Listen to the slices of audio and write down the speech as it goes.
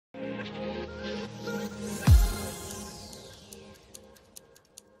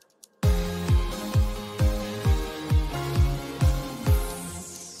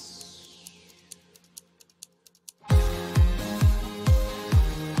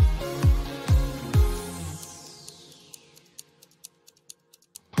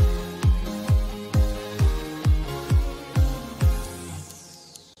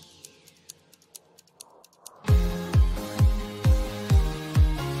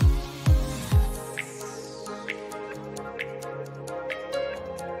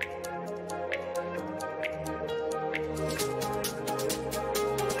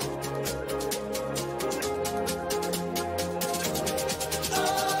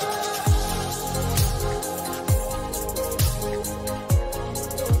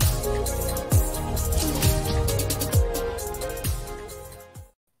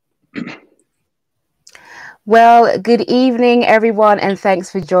Well, good evening, everyone, and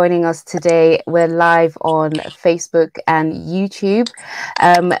thanks for joining us today. We're live on Facebook and YouTube.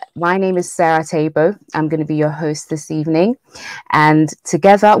 My name is Sarah Téibo. I'm going to be your host this evening. And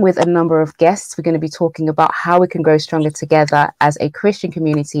together with a number of guests, we're going to be talking about how we can grow stronger together as a Christian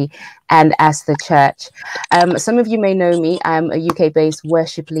community and as the church. Some of you may know me. I'm a UK-based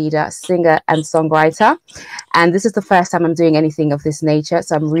worship leader, singer, and songwriter. And this is the first time I'm doing anything of this nature.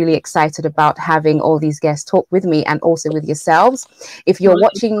 So I'm really excited about having all these guests talk with me and also with yourselves. If you're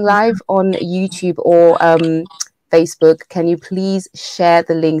watching live on YouTube or Facebook, can you please share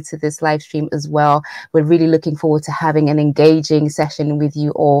the link to this live stream as well? We're really looking forward to having an engaging session with you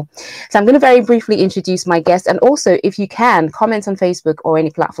all. So I'm going to very briefly introduce my guest. And also, if you can, comment on Facebook or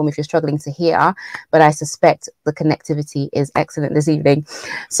any platform if you're struggling to hear. But I suspect the connectivity is excellent this evening.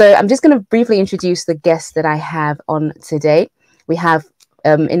 So I'm just going to briefly introduce the guests that I have on today. We have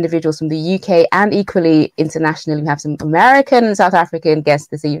individuals from the UK and equally internationally. We have some American and South African guests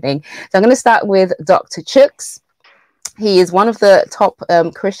this evening. So I'm going to start with Dr. Chuks. He is one of the top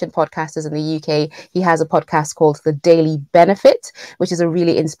Christian podcasters in the UK. He has a podcast called The Daily Benefit, which is a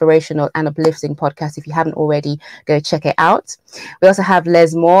really inspirational and uplifting podcast. If you haven't already, go check it out. We also have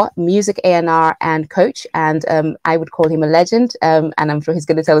Moir, music A&R and coach, and I would call him a legend, and I'm sure he's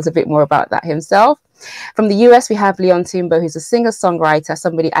going to tell us a bit more about that himself. From the US, we have Timbo, who's a singer-songwriter,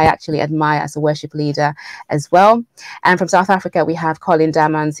 somebody I actually admire as a worship leader as well. And from South Africa, we have Collin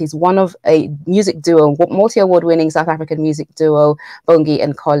Damans. He's one of a music duo, multi-award winning South African music duo, Bongi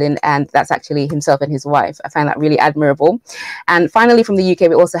and Collin, and that's actually himself and his wife. I find that really admirable. And finally, from the UK,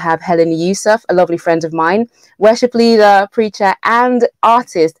 we also have Helen Yousaf, a lovely friend of mine, worship leader, preacher, and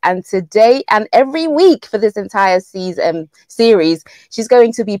artist. And today and every week for this entire series, she's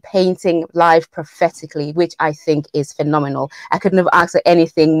going to be painting live prophetically, which I think is phenomenal. I couldn't have asked for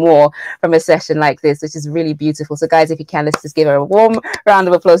anything more from a session like this, which is really beautiful. So guys, if you can, let's just give her a warm round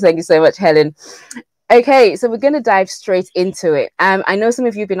of applause. Thank you so much, Helen. Okay, so we're going to dive straight into it. I know some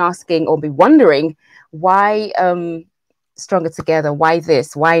of you have been asking or be wondering why Stronger Together, why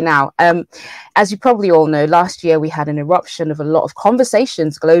this, why now? As you probably all know, last year we had an eruption of a lot of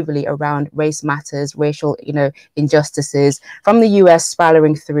conversations globally around race matters, racial, injustices, from the US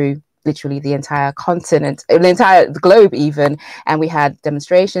spiraling through literally the entire continent, the entire globe even. And we had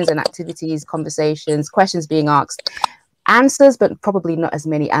demonstrations and activities, conversations, questions being asked, answers, but probably not as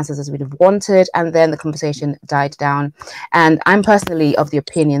many answers as we'd have wanted. And then the conversation died down. And I'm personally of the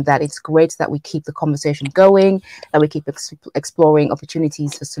opinion that it's great that we keep the conversation going, that we keep exploring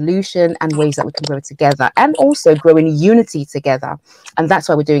opportunities for solution and ways that we can grow together and also grow in unity together. And that's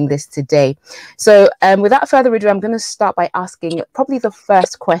why we're doing this today. So without further ado, I'm going to start by asking probably the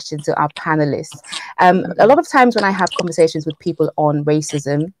first question to our panelists. A lot of times when I have conversations with people on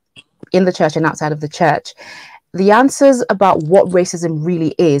racism in the church and outside of the church, the answers about what racism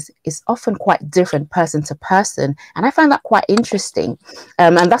really is often quite different person to person. And I find that quite interesting.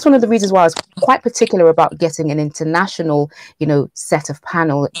 And that's one of the reasons why I was quite particular about getting an international, set of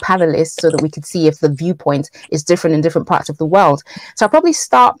panelists so that we could see if the viewpoint is different in different parts of the world. So I'll probably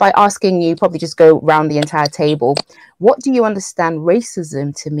start by asking you, probably just go around the entire table. What do you understand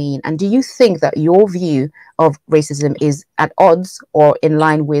racism to mean? And do you think that your view of racism is at odds or in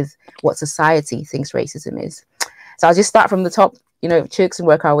line with what society thinks racism is? So I'll just start from the top, Chuks, and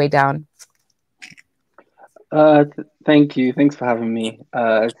work our way down. Thank you. Thanks for having me.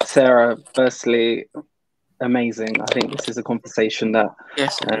 Sarah, firstly, amazing. I think this is a conversation that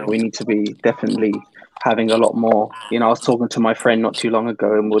we need to be definitely having a lot more. I was talking to my friend not too long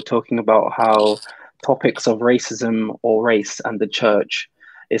ago, and we were talking about how topics of racism or race and the church,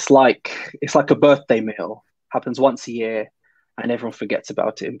 it's like a birthday meal, happens once a year, and everyone forgets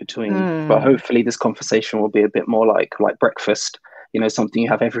about it in between. But hopefully this conversation will be a bit more like breakfast, something you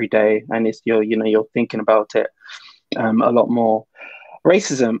have every day, and it's you're thinking about it a lot more.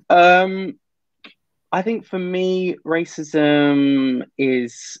 Racism. I think for me, racism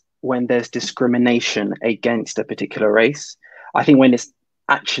is when there's discrimination against a particular race. I think when it's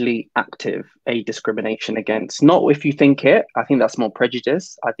actually active, a discrimination against, not if you think it, I think that's more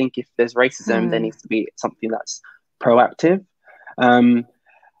prejudice. I think if there's racism, there needs to be something that's proactive.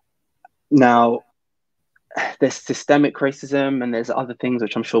 Now, there's systemic racism and there's other things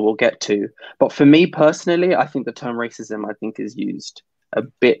which I'm sure we'll get to. But for me personally, I think the term racism, I think, is used a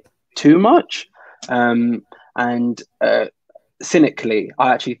bit too much. And cynically,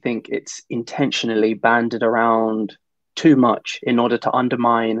 I actually think it's intentionally banded around too much in order to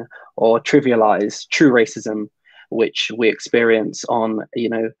undermine or trivialize true racism, which we experience on,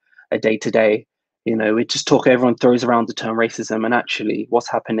 a day-to-day. We just talk, everyone throws around the term racism, and actually what's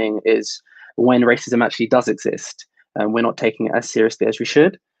happening is when racism actually does exist, and we're not taking it as seriously as we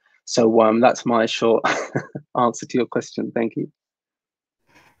should. So that's my short answer to your question. Thank you.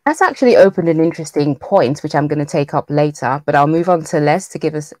 That's actually opened an interesting point, which I'm going to take up later, but I'll move on to Les to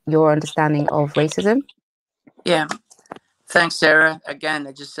give us your understanding of racism. Yeah, thanks, Sarah. Again,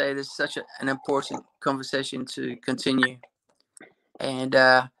 I just say this is such an important conversation to continue. And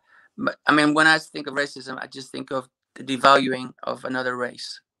I mean, when I think of racism, I just think of the devaluing of another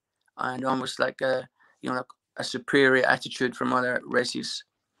race, and almost like a superior attitude from other races,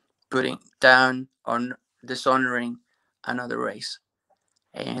 putting down or dishonoring another race.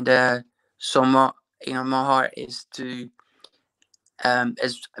 And so my heart is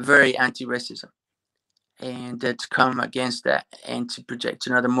very anti-racism, and to come against that and to project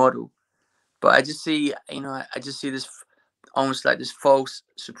another model. But I just see this almost like this false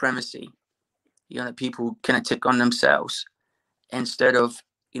supremacy, that people kind of take on themselves instead of,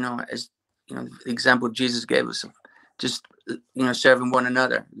 as the example Jesus gave us of just, serving one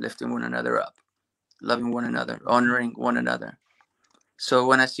another, lifting one another up, loving one another, honoring one another. So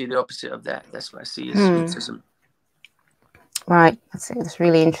when I see the opposite of that, that's what I see as racism. Right, that's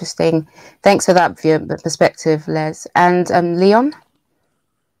really interesting. Thanks for that perspective, Les. And Leon?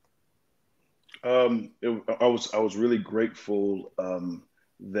 I was really grateful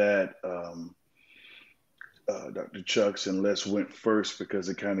that Dr. Chuks and Les went first, because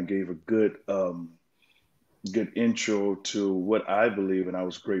it kind of gave a good intro to what I believe, and I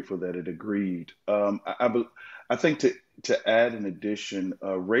was grateful that it agreed. I think to add in addition,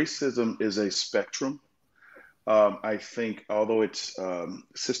 racism is a spectrum. I think although it's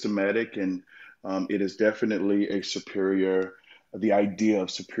systematic and it is definitely the idea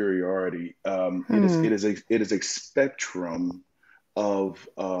of superiority. It is a spectrum of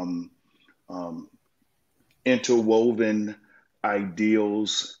interwoven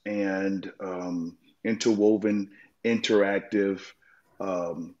ideals and interwoven interactive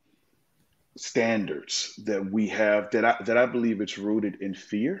standards that we have that I believe it's rooted in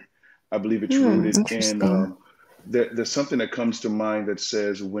fear. I believe it's rooted in there's something that comes to mind that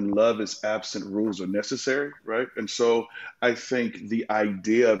says, when love is absent, rules are necessary, right? And so I think the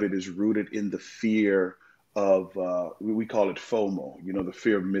idea of it is rooted in the fear of, we call it FOMO, the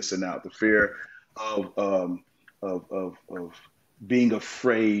fear of missing out, the fear of being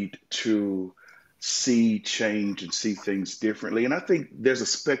afraid to see change and see things differently. And I think there's a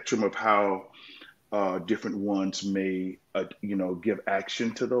spectrum of how different ones may, give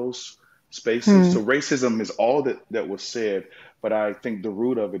action to those spaces. So racism is all that was said, but I think the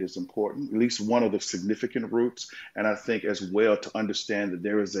root of it is important, at least one of the significant roots. And I think as well to understand that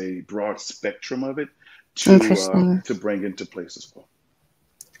there is a broad spectrum of it to bring into place as well.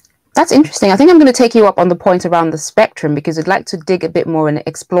 That's interesting. I think I'm going to take you up on the point around the spectrum, because I'd like to dig a bit more and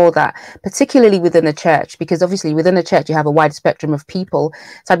explore that, particularly within the church, because obviously within the church you have a wide spectrum of people.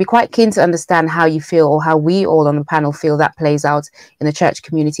 So I'd be quite keen to understand how you feel, or how we all on the panel feel that plays out in the church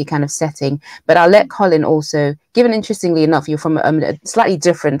community kind of setting. But I'll let Collin also, given interestingly enough, you're from a slightly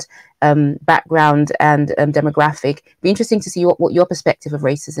different background and demographic. It'd be interesting to see what your perspective of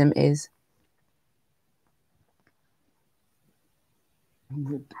racism is.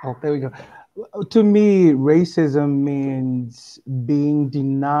 Oh, there we go. To me, racism means being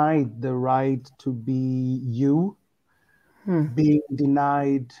denied the right to be you, being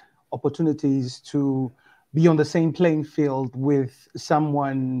denied opportunities to be on the same playing field with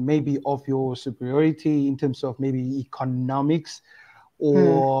someone maybe of your superiority in terms of maybe economics,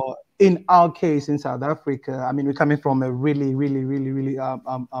 or in our case in South Africa, I mean, we're coming from a really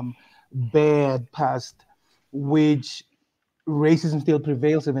bad past, which racism still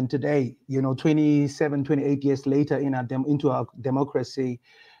prevails even today. 27, 28 years later into our democracy,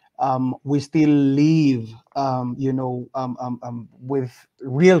 we still live, with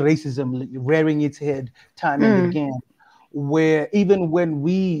real racism rearing its head time and again, where even when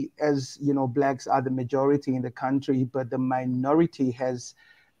we as, Blacks are the majority in the country, but the minority has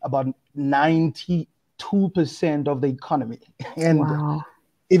about 92% of the economy. And wow.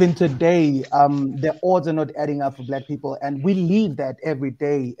 Even today, the odds are not adding up for Black people, and we live that every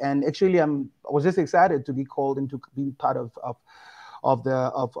day. And actually, I was just excited to be called and to be part of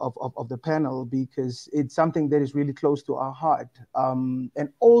the panel, because it's something that is really close to our heart. And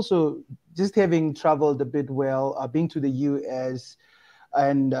also, just having traveled a bit, being to the US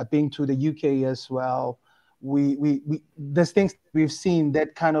and being to the UK as well, there's things we've seen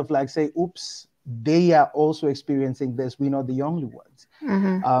that kind of like say, oops, they are also experiencing this. We're not the only ones.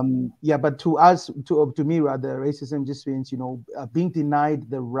 But to me rather, racism just means, being denied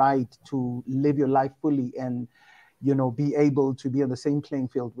the right to live your life fully and you know, be able to be on the same playing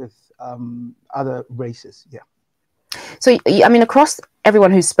field with other races. Yeah. So, I mean, across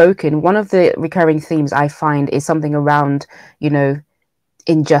everyone who's spoken, one of the recurring themes I find is something around, you know,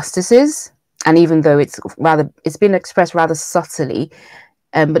 injustices. And even though it's been expressed rather subtly,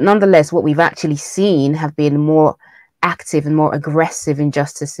 but nonetheless, what we've actually seen have been more active and more aggressive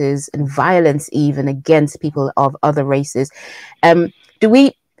injustices and violence even against people of other races. I'm just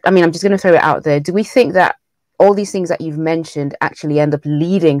going to throw it out there. Do we think that all these things that you've mentioned actually end up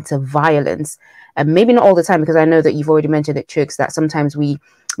leading to violence? And maybe not all the time, because I know that you've already mentioned it, Chuks, that sometimes we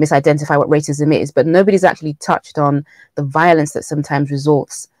misidentify what racism is, but nobody's actually touched on the violence that sometimes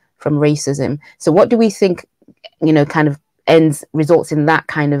results from racism. So what do we think, you know, kind of results in that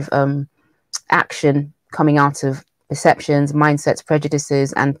kind of action coming out of perceptions, mindsets,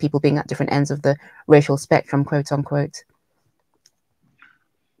 prejudices, and people being at different ends of the racial spectrum, quote unquote?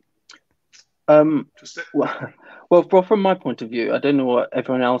 Well, from my point of view, I don't know what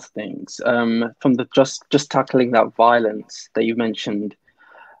everyone else thinks. From the just tackling that violence that you mentioned,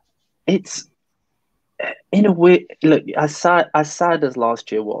 it's in a way, look, as sad as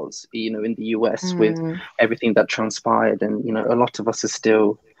last year was, you know, in the US with everything that transpired, and you know, a lot of us are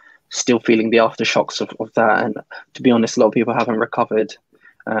still feeling the aftershocks of that. And to be honest, a lot of people haven't recovered,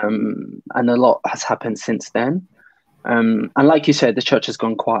 and a lot has happened since then. And like you said, the church has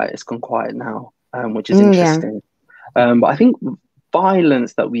gone quiet. It's gone quiet now, which is interesting. But I think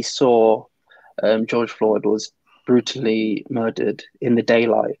violence that we saw, George Floyd was brutally murdered in the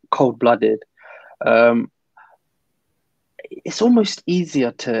daylight, cold-blooded. It's almost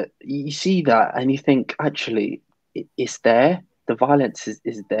easier you see that and you think, actually, it's there. The violence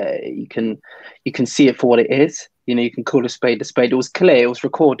is there. You can see it for what it is. You know, you can call a spade a spade. It was clear. It was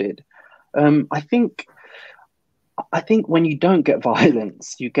recorded. I think when you don't get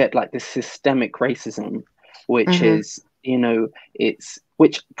violence, you get like this systemic racism, which is, you know,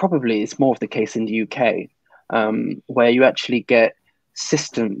 which probably is more of the case in the UK, where you actually get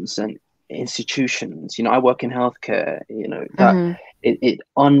systems and institutions. You know, I work in healthcare, you know, that it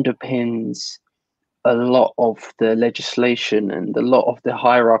underpins a lot of the legislation and a lot of the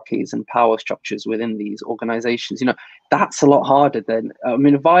hierarchies and power structures within these organizations. You know, that's a lot harder than, I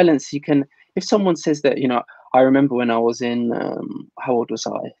mean, violence, you can, if someone says that, you know, I remember when I was in, how old was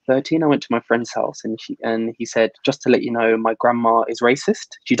I? 13. I went to my friend's house and he said, just to let you know, my grandma is racist.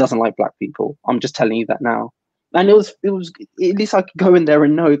 She doesn't like black people. I'm just telling you that now. And it was at least I could go in there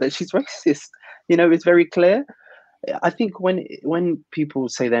and know that she's racist. You know, it's very clear. I think when people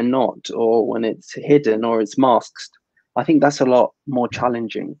say they're not, or when it's hidden or it's masked, I think that's a lot more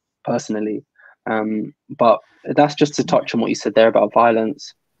challenging personally. But that's just to touch on what you said there about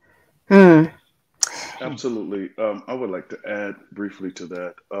violence. Absolutely. I would like to add briefly to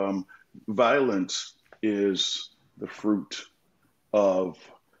that. Violence is the fruit of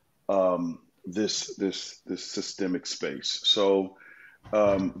this systemic space. So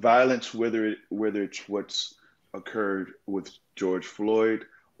violence, whether it's what's occurred with George Floyd,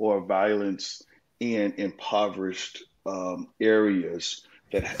 or violence in impoverished areas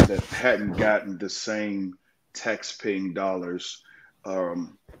that hadn't gotten the same tax-paying dollars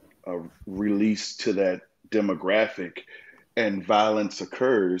released to that demographic, and violence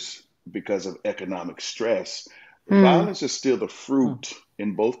occurs because of economic stress. Violence is still the fruit,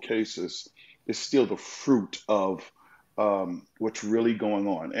 in both cases, is still the fruit of what's really going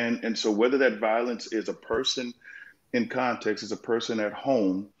on. And so whether that violence is a person in context, is a person at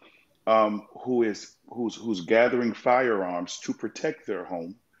home who's gathering firearms to protect their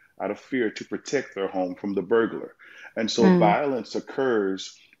home, out of fear, to protect their home from the burglar. And so violence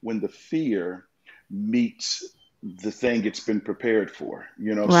occurs when the fear meets the thing it's been prepared for,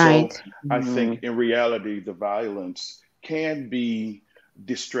 you know. Right. So I think in reality, the violence can be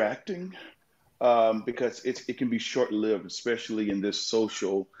distracting because it can be short-lived, especially in this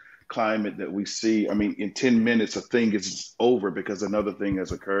social climate that we see. I mean, in 10 minutes, a thing is over because another thing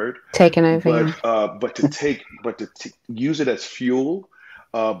has occurred. Taken over. But to use it as fuel,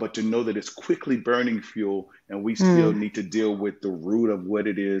 but to know that it's quickly burning fuel, and we still need to deal with the root of what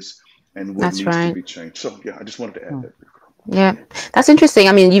it is and what needs to be changed. So yeah, I just wanted to add that. Yeah, that's interesting.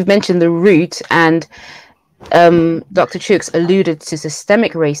 I mean, you've mentioned the root, and Dr. Chuks alluded to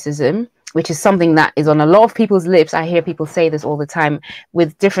systemic racism, which is something that is on a lot of people's lips. I hear people say this all the time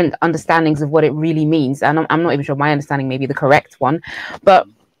with different understandings of what it really means. And I'm not even sure my understanding may be the correct one. But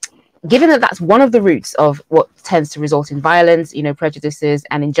given that that's one of the roots of what tends to result in violence, you know, prejudices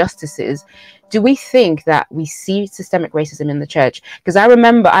and injustices, do we think that we see systemic racism in the church? Because I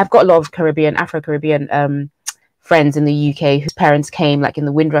remember I've got a lot of Afro-Caribbean friends in the UK whose parents came like in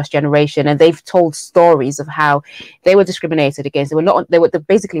the Windrush generation, and they've told stories of how they were discriminated against. They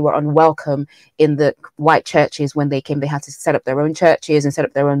basically were unwelcome in the white churches. When they came, they had to set up their own churches and set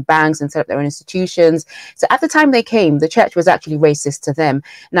up their own banks and set up their own institutions. So at the time they came, the church was actually racist to them.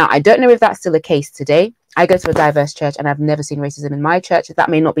 Now, I don't know if that's still the case today. I go to a diverse church and I've never seen racism in my church. That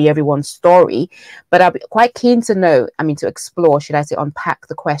may not be everyone's story, but I'll be quite keen to know, to explore, should I say, unpack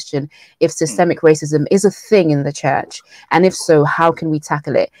the question, if systemic racism is a thing in the church, and if so, how can we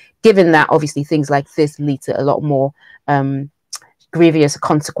tackle it, given that obviously things like this lead to a lot more grievous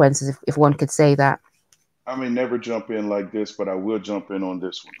consequences, if one could say that. I may never jump in like this, but I will jump in on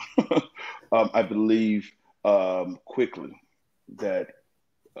this one. I believe quickly that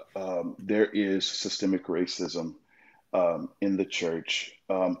there is systemic racism in the church.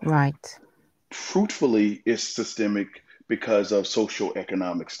 Right. Truthfully, it's systemic because of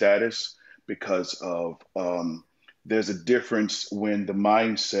socioeconomic status, because of there's a difference when the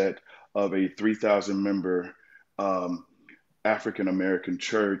mindset of a 3,000 member African American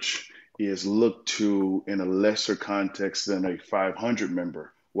church is looked to in a lesser context than a 500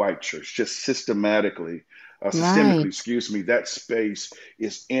 member white church. Just systemically, excuse me, that space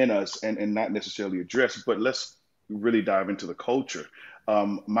is in us and not necessarily addressed. But let's really dive into the culture.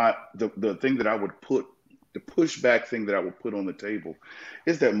 The thing that I would put, the pushback thing that I would put on the table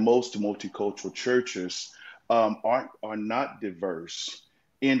is that most multicultural churches are not diverse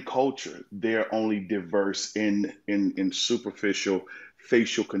in culture. They're only diverse in superficial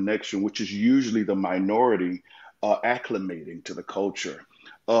facial connection, which is usually the minority acclimating to the culture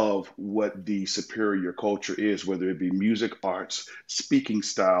of what the superior culture is, whether it be music, arts, speaking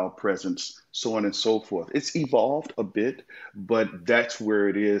style, presence, so on and so forth. It's evolved a bit, but that's where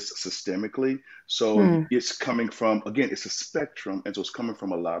it is systemically. So it's coming from, again, it's a spectrum, and so it's coming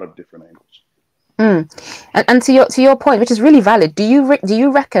from a lot of different angles. And to your point, which is really valid, do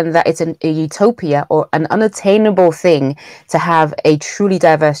you reckon that it's a utopia or an unattainable thing to have a truly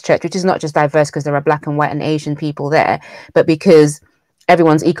diverse church, which is not just diverse because there are Black and white and Asian people there, but because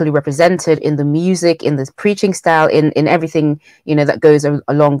everyone's equally represented in the music, in the preaching style, in everything, that goes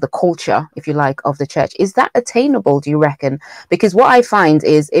along the culture, if you like, of the church? Is that attainable, do you reckon? Because what I find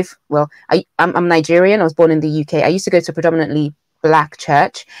is, I'm Nigerian, I was born in the UK. I used to go to a predominantly Black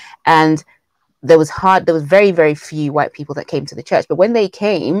church, and there was very, very few white people that came to the church. But when they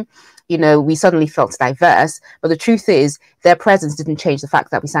came, we suddenly felt diverse. But the truth is, their presence didn't change the fact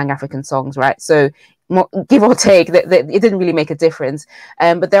that we sang African songs, right? So give or take, it didn't really make a difference.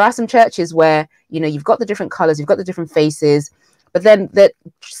 But there are some churches where, you've got the different colors, you've got the different faces, but then that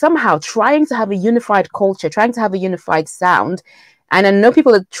somehow trying to have a unified culture, trying to have a unified sound. And I know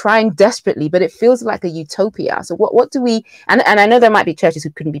people are trying desperately, but it feels like a utopia. So what do we, and I know there might be churches who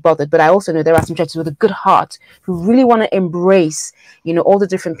couldn't be bothered, but I also know there are some churches with a good heart who really want to embrace, all the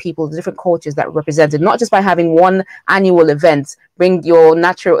different people, the different cultures that are represented, not just by having one annual event, bring your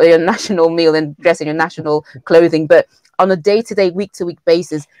national meal and dress in your national clothing, but on a day-to-day, week-to-week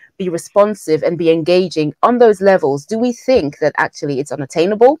basis, be responsive and be engaging on those levels. Do we think that actually it's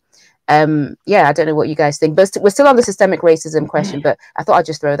unattainable? I don't know what you guys think, but we're still on the systemic racism question, but I thought I'd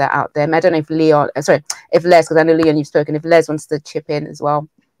just throw that out there. I don't know if if Les, because I know Leon, you've spoken, if Les wants to chip in as well.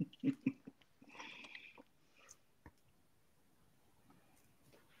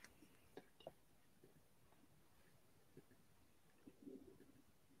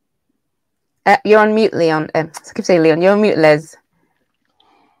 You're on mute, Leon. I keep saying Leon, you're on mute, Les.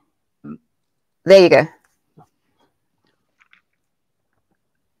 There you go.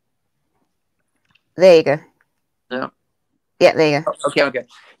 There you go. Yeah, there you go. Okay.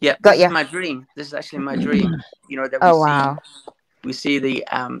 Yeah, this is my dream. This is actually my dream. That we see the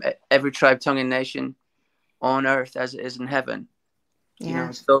every tribe, tongue, and nation on earth as it is in heaven.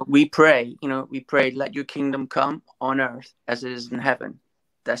 So we pray. We pray, let your kingdom come on earth as it is in heaven.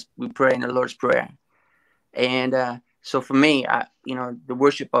 We pray in the Lord's Prayer. And so for me, the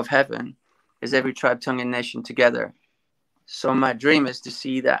worship of heaven is every tribe, tongue, and nation together. So my dream is to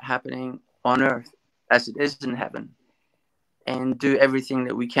see that happening on earth as it is in heaven, and do everything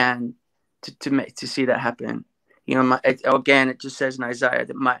that we can to see that happen. It just says in Isaiah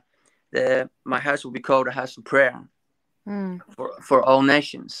that my house will be called a house of prayer for all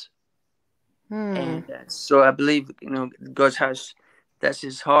nations. And so I believe, God's house, that's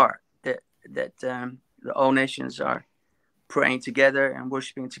his heart, that all nations are praying together and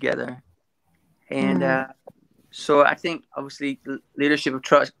worshiping together. And so I think, obviously, the leadership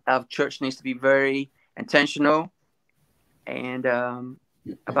of church needs to be very intentional and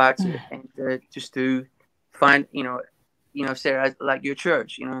about it, and just to find, you know, Sarah, like your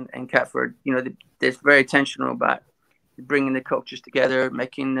church, you know, and Catford, you know, they're very intentional about bringing the cultures together,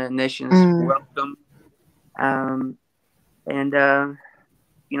 making the nations welcome.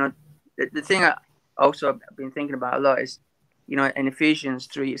 You know, the thing I also have been thinking about a lot is, you know, in Ephesians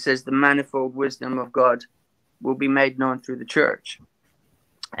 3, it says the manifold wisdom of God will be made known through the church.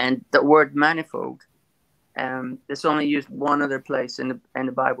 And the word manifold, it's only used one other place in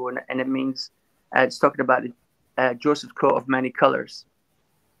the Bible, and it means it's talking about Joseph's coat of many colors.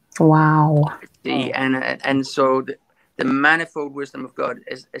 Wow. See, and so the manifold wisdom of God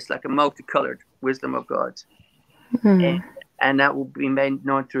is like a multicolored wisdom of God, and that will be made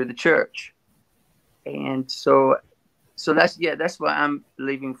known through the church. And so that's what I'm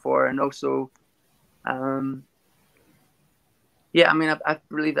believing for, and also, I mean, I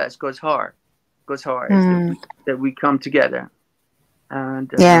believe that's God's heart. God's heart is that we come together,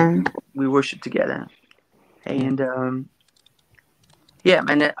 and we worship together, and and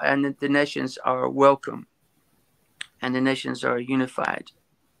the nations are welcome, and the nations are unified,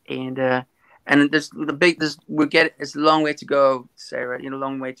 and it's a long way to go, Sarah. You know, a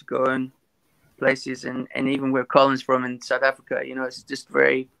long way to go in places, and even where Collin's from in South Africa, you know, it's just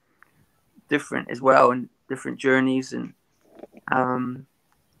very different as well, and different journeys, and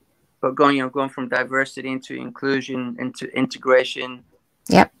but going from diversity into inclusion, into integration.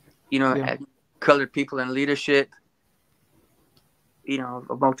 Yep. You know, colored people in leadership. You know,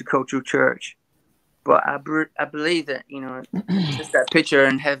 a multicultural church. But I believe that, you know, just that picture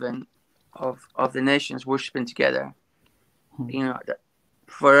in heaven of the nations worshiping together. You know,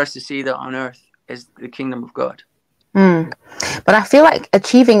 for us to see that on earth is the kingdom of God. But I feel like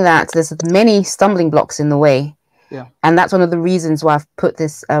achieving that, there's many stumbling blocks in the way. Yeah. And that's one of the reasons why I've put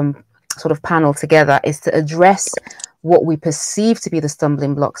this sort of panel together, is to address what we perceive to be the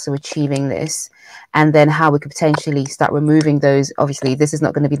stumbling blocks to achieving this, and then how we could potentially start removing those. Obviously, this is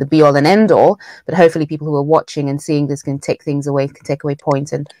not going to be the be all and end all, but hopefully people who are watching and seeing this can take things away, can take away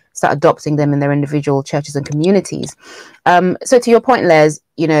points and start adopting them in their individual churches and communities. So to your point, Les,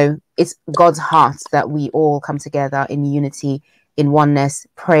 you know, it's God's heart that we all come together in unity, in oneness,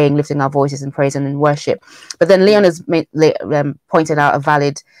 praying, lifting our voices in praise and in worship. But then Leon has pointed out a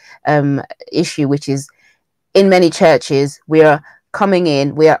valid issue, which is, in many churches, we are coming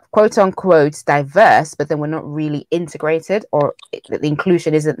in, we are quote unquote diverse, but then we're not really integrated, or the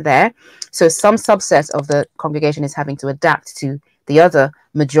inclusion isn't there. So some subset of the congregation is having to adapt to the other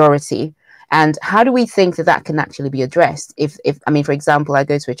majority. And how do we think that that can actually be addressed? If I mean, for example, I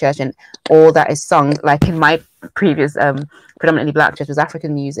go to a church and all that is sung, like in my previous predominantly Black church, was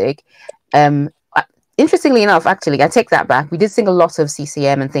African music. Interestingly enough, actually, I take that back. We did sing a lot of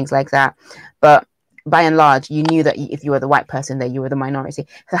CCM and things like that, but by and large, you knew that if you were the white person there, you were the minority.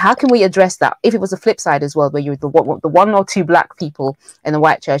 So how can we address that? If it was the flip side as well, where you're the one or two Black people in the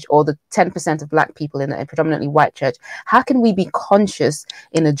white church, or the 10% of Black people in a predominantly white church, how can we be conscious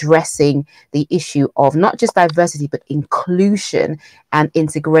in addressing the issue of not just diversity, but inclusion and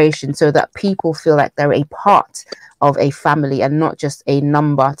integration, so that people feel like they're a part of a family and not just a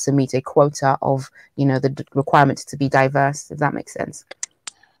number to meet a quota of, you know, the requirement to be diverse, if that makes sense?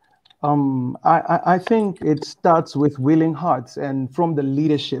 I think it starts with willing hearts and from the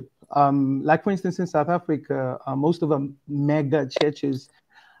leadership. Like, for instance, in South Africa, most of the mega churches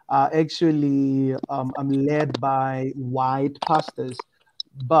are actually led by white pastors,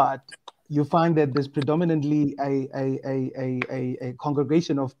 but you find that there's predominantly a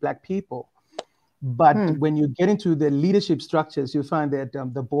congregation of Black people. But when you get into the leadership structures, you find that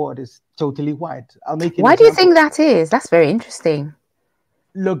the board is totally white. I'll make an Why example. do you think that is? That's very interesting.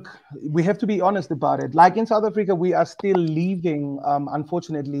 Look, we have to be honest about it. Like in South Africa, we are still leaving,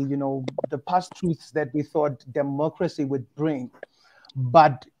 unfortunately, you know, the past truths that we thought democracy would bring.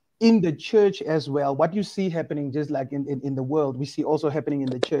 But in the church as well, what you see happening, just like in the world, we see also happening in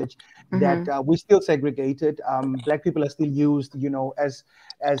the church, that we're still segregated. Black people are still used, you know, as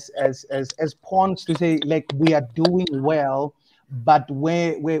pawns to say, like, we are doing well. But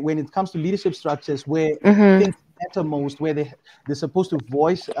when it comes to leadership structures, where things matter most, where they're supposed to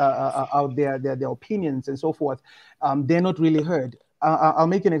voice out their opinions and so forth, they're not really heard. I'll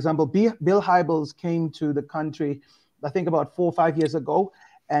make an example. Bill Hybels came to the country, I think about 4 or 5 years ago,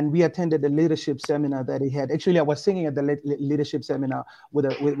 and we attended the leadership seminar that he had. Actually, I was singing at the leadership seminar with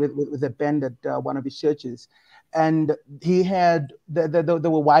a band at one of his churches. And he had, there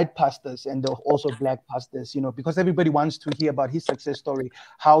were white pastors and there were also Black pastors, you know, because everybody wants to hear about his success story,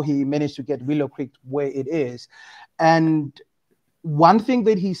 how he managed to get Willow Creek where it is. And one thing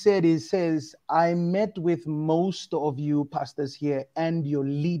that he says, I met with most of you pastors here and your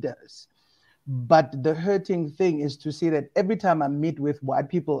leaders, But the hurting thing is to see that every time I meet with white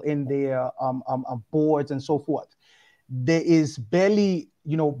people in their boards and so forth, there is barely,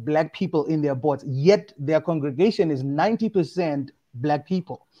 Black people in their boards, yet their congregation is 90% Black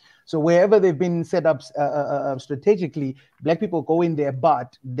people. So wherever they've been set up strategically, Black people go in there,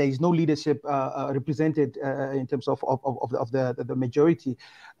 but there is no leadership represented in terms of the majority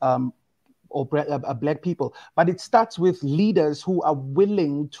or Black people. But it starts with leaders who are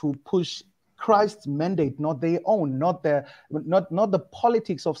willing to push Christ's mandate, not their own, not the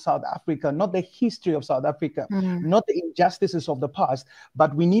politics of South Africa, not the history of South Africa, not the injustices of the past.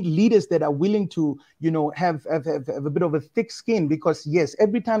 But we need leaders that are willing to, have a bit of a thick skin, because yes,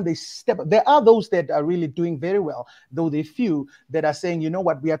 every time they step up, there are those that are really doing very well, though they're few, that are saying, you know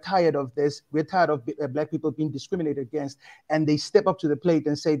what, we are tired of this. We're tired of Black people being discriminated against, and they step up to the plate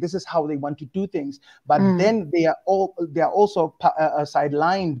and say this is how they want to do things. But then they are also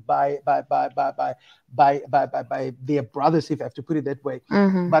sidelined by their brothers, if I have to put it that way.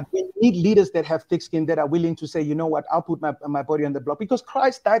 But we need leaders that have thick skin, that are willing to say, you know what, I'll put my body on the block, because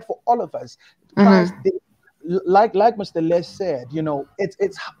Christ died for all of us. Christ did, like Mr. Les said,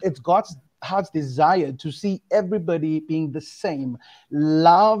 it's God's heart's desire to see everybody being the same.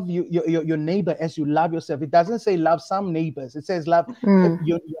 Love your neighbor as you love yourself. It doesn't say love some neighbors. It says love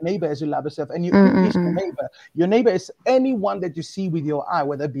your neighbor as you love yourself. And who is your neighbor? Your neighbor is anyone that you see with your eye,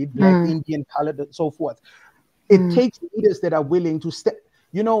 whether it be Black, Indian, colored, and so forth. It takes leaders that are willing to step.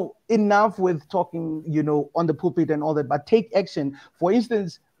 Enough with talking, on the pulpit and all that, but take action. For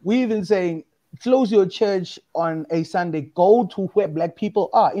instance, we've been saying, close your church on a Sunday, go to where Black people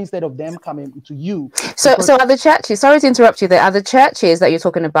are instead of them coming to you. So are the churches, sorry to interrupt you there, are the churches that you're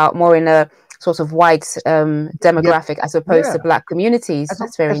talking about more in a sort of white demographic as opposed to Black communities?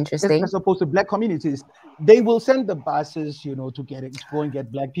 That's very interesting. As opposed to Black communities, they will send the buses, to go and get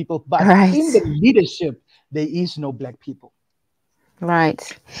Black people, but in the leadership, there is no Black people.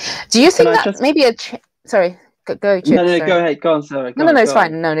 Right. Do you think that maybe sorry, go Chuks, No, go ahead. Go on, Sarah. No, it's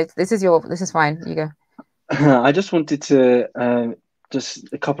fine. No, this is fine. You go. I just wanted to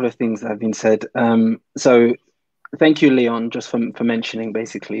just a couple of things that have been said. So thank you, Leon, just for mentioning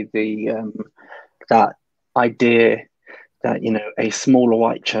basically the that idea that I a smaller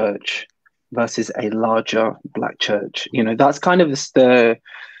white church versus a larger Black church. That's kind of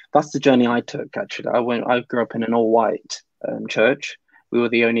that's the journey I took. Actually, I grew up in an all-white church. We were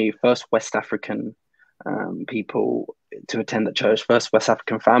the only first West African people to attend the church, first West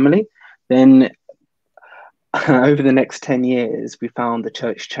African family. Then over the next 10 years, we found the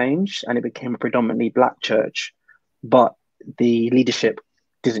church changed and it became a predominantly Black church, but the leadership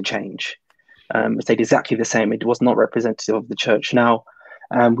didn't change. It stayed exactly the same. It was not representative of the church. Now,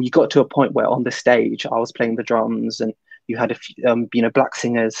 we got to a point where on the stage, I was playing the drums and you had a few, Black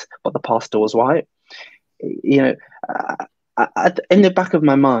singers, but the pastor was white. In the back of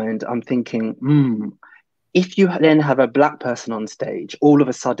my mind, I'm thinking, if you then have a Black person on stage, all of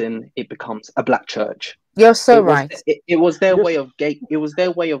a sudden it becomes a Black church. You're so right. It was their way of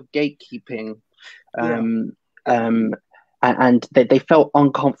gatekeeping, and they felt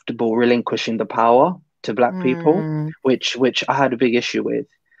uncomfortable relinquishing the power to Black people, which I had a big issue with.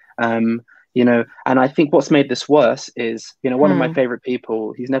 And I think what's made this worse is, one of my favorite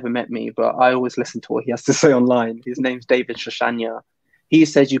people, he's never met me, but I always listen to what he has to say online. His name's David Shoshanya. He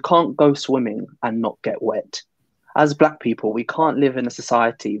says, you can't go swimming and not get wet. As Black people, we can't live in a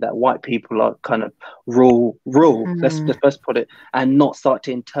society that white people are kind of rule. Let's first put it, and not start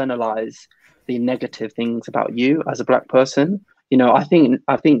to internalize the negative things about you as a Black person. I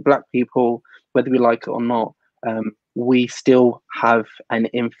think Black people, whether we like it or not, we still have an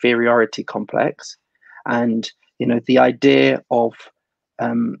inferiority complex. And, the idea of,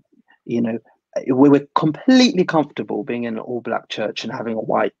 we were completely comfortable being in an all Black church and having a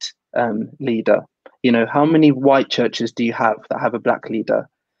white leader. How many white churches do you have that have a Black leader?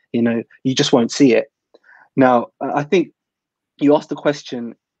 You just won't see it. Now, I think you asked the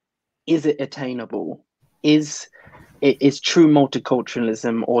question, is it attainable? Is true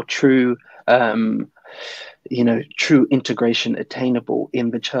multiculturalism or true, true integration attainable in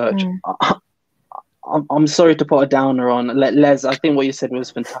the church? I'm sorry to put a downer on Les. I think what you said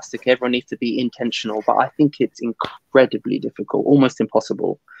was fantastic. Everyone needs to be intentional, but I think it's incredibly difficult, almost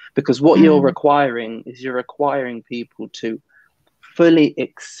impossible, because what you're requiring people to fully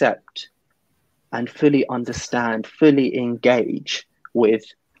accept and fully understand, fully engage with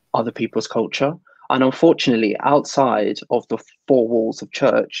other people's culture. And unfortunately, outside of the four walls of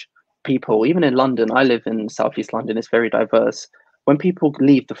church, people, even in London, I live in Southeast London, it's very diverse. when people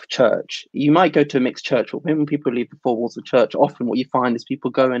leave the church, you might go to a mixed church, but when people leave the four walls of church, often what you find is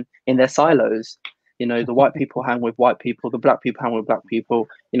people going in their silos. You know, the white people hang with white people, the black people hang with black people.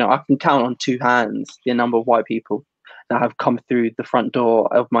 You know, I can count on two hands the number of white people that have come through the front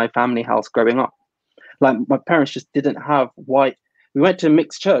door of my family house growing up. Like, my parents just didn't have white. We went to a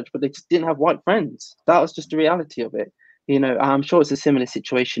mixed church, but they just didn't have white friends. That was just the reality of it. You know, I'm sure it's a similar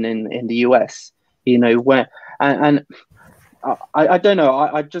situation in the US. You know, where and I don't know.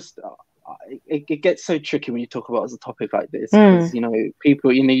 I just it gets so tricky when you talk about as a topic like this, because you know,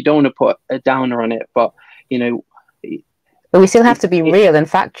 people, you know, you don't want to put a downer on it, but you know, but we still have to be real and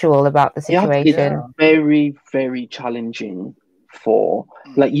factual about the situation. It's very, very challenging for,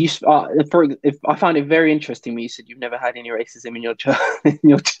 like, you. If I found it very interesting when you said you've never had any racism in your church.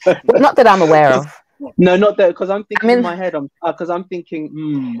 Not that I'm aware of. No, not that, because I'm thinking in my head. I'm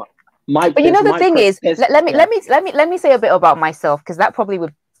thinking, but you know, the thing is, let me say a bit about myself, because that probably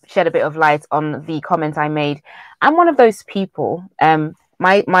would shed a bit of light on the comment I made. I'm one of those people.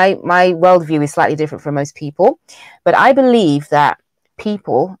 My worldview is slightly different from most people, but I believe that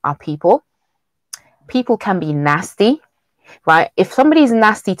people are people. People can be nasty, right? If somebody's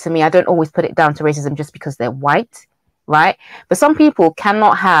nasty to me, I don't always put it down to racism just because they're white, right? But some people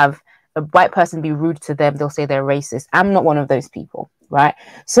cannot have a white person be rude to them. They'll say they're racist. I'm not one of those people, right?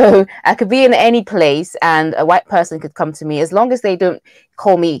 So I could be in any place and a white person could come to me, as long as they don't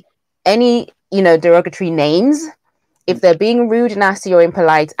call me any, you know, derogatory names. If they're being rude, nasty, or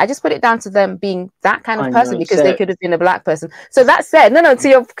impolite, I just put it down to them being that kind of person, because they could have been a black person. So that said,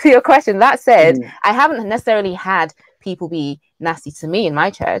 to your question, that said, I haven't necessarily had people be nasty to me in my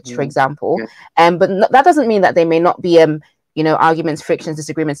church, for example. But that doesn't mean that they may not be you know, arguments, frictions,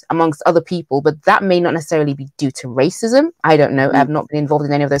 disagreements amongst other people, but that may not necessarily be due to racism. I don't know. I've not been involved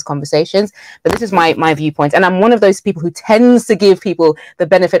in any of those conversations, but this is my viewpoint. And I'm one of those people who tends to give people the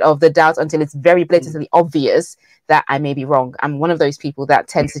benefit of the doubt until it's very blatantly obvious that I may be wrong. I'm one of those people that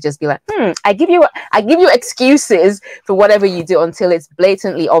tends to just be like, I give you excuses for whatever you do until it's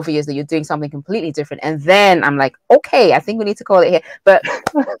blatantly obvious that you're doing something completely different. And then I'm like, okay, I think we need to call it here. But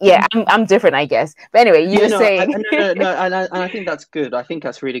yeah, I'm different, I guess. But anyway, you were saying. And I think that's good. I think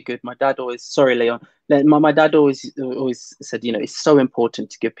that's really good. My dad always, sorry, Leon. My dad always said, you know, it's so important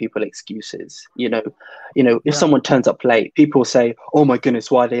to give people excuses. You know, if someone turns up late, people say, oh my goodness,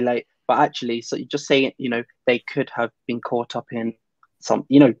 why are they late? But actually, so you just say, you know, they could have been caught up in some,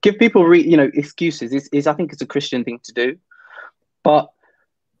 you know, give people, excuses. I think it's a Christian thing to do. But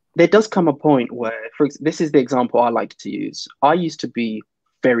there does come a point where, this is the example I like to use. I used to be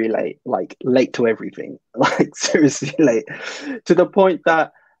very late, like late to everything, like seriously late, to the point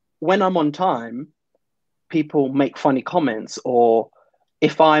that when I'm on time, people make funny comments, or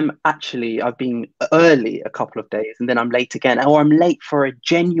if I've been early a couple of days and then I'm late again, or I'm late for a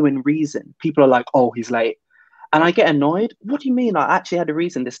genuine reason, people are like, oh, he's late. And I get annoyed. What do you mean? I actually had a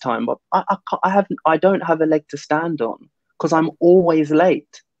reason this time, but I don't have a leg to stand on because I'm always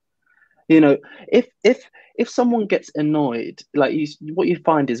late. You know, if someone gets annoyed, like what you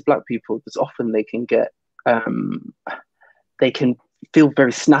find is black people, because often they can get, they can feel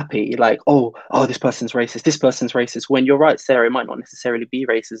very snappy, like, oh, this person's racist. When you're right, Sarah, it might not necessarily be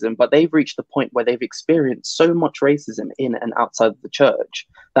racism, but they've reached the point where they've experienced so much racism in and outside of the church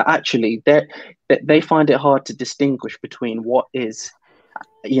that actually they find it hard to distinguish between what is,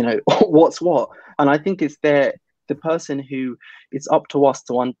 you know, what's what. And I think it's the person who, it's up to us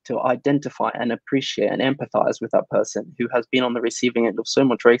to identify and appreciate and empathize with that person who has been on the receiving end of so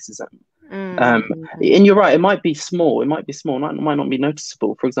much racism. And you're right, it might be small, it might not be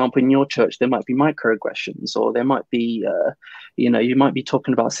noticeable. For example, in your church, there might be microaggressions, or there might be, you know, you might be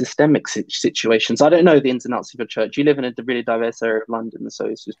talking about systemic situations. I don't know the ins and outs of your church. You live in a really diverse area of London, so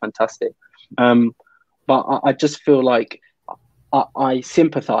it's just fantastic. But I just feel like I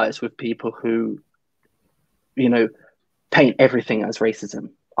sympathize with people who, you know, paint everything as racism.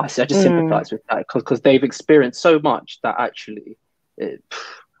 I just sympathize with that because they've experienced so much that actually,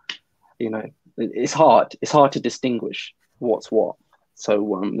 you know, it's hard to distinguish what's what.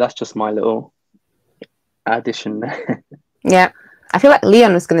 So that's just my little addition there. Yeah, I feel like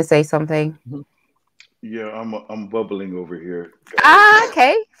Leon was going to say something. Yeah, I'm bubbling over here.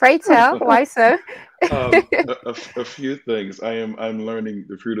 Okay. Pray tell. Why so? A few things. I'm learning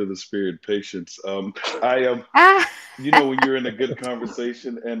the fruit of the spirit, patience. I am. You know, when you're in a good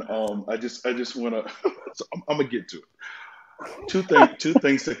conversation, and I just want to. So I'm gonna get to it. Two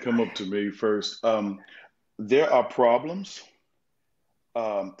things that come up to me first. There are problems,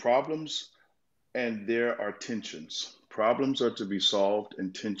 and there are tensions. Problems are to be solved,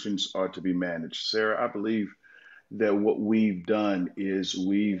 and tensions are to be managed. Sarah, I believe that what we've done is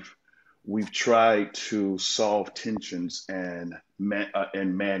we've tried to solve tensions and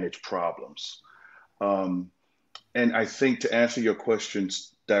manage problems. And I think to answer your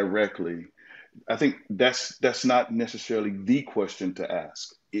questions directly, I think that's not necessarily the question to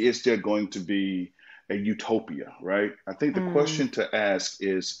ask. Is there going to be a utopia, right? I think the question to ask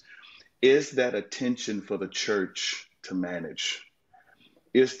is that a tension for the church to manage?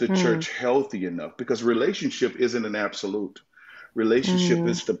 Is the church healthy enough? Because relationship isn't an absolute. Relationship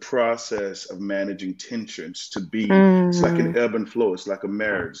is the process of managing tensions to be, it's like an ebb and flow. It's like a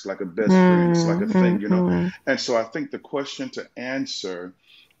marriage, it's like a best friend, it's like a thing, you know? And so I think the question to answer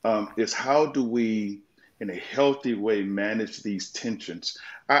is how do we, in a healthy way, manage these tensions?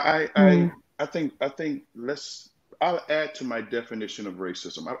 I think I'll add to my definition of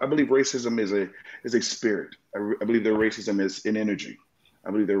racism. I believe racism is a spirit. I believe that racism is an energy. I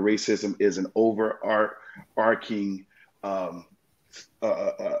believe that racism is an overarching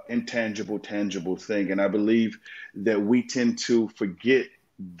intangible, tangible thing. And I believe that we tend to forget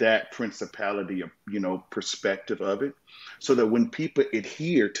that principality of, perspective of it, so that when people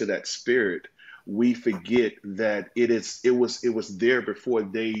adhere to that spirit, we forget that it was there before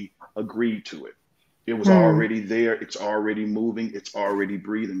they agreed to it. It was already there. It's already moving. It's already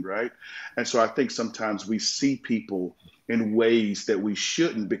breathing, right? And so I think sometimes we see people in ways that we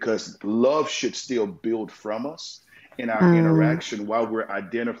shouldn't, because love should still build from us in our interaction while we're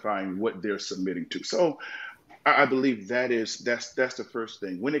identifying what they're submitting to. So I believe that's the first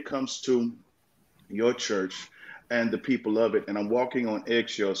thing. When it comes to your church and the people of it, and I'm walking on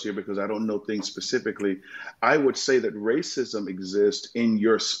eggshells here because I don't know things specifically, I would say that racism exists in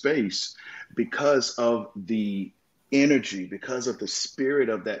your space because of the energy, because of the spirit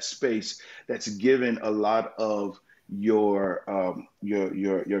of that space that's given a lot of your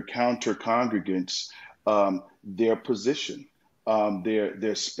counter congregants their position,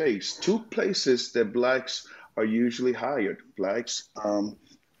 their space. Two places that Blacks are usually hired. Blacks are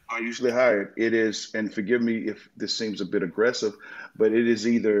usually hired. It is, and forgive me if this seems a bit aggressive, but it is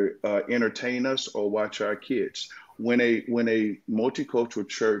either entertain us or watch our kids. When a multicultural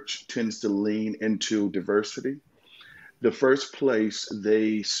church tends to lean into diversity, the first place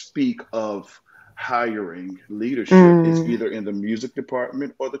they speak of hiring leadership is either in the music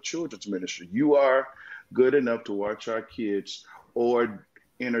department or the children's ministry. You are good enough to watch our kids or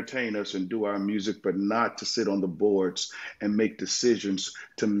entertain us and do our music, but not to sit on the boards and make decisions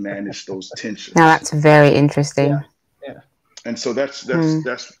to manage those tensions. Now that's very interesting. Yeah. And so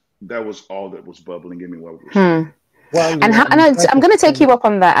that was all that was bubbling in me while we were saying. And I'm going to take you up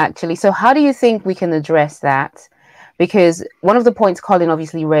on that, actually. So how do you think we can address that? Because one of the points Collin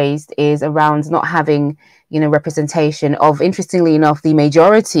obviously raised is around not having, representation of, interestingly enough, the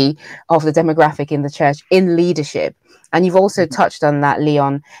majority of the demographic in the church in leadership. And you've also touched on that,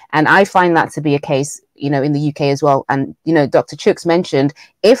 Leon. And I find that to be a case, in the UK as well. And, Dr. Chuks mentioned,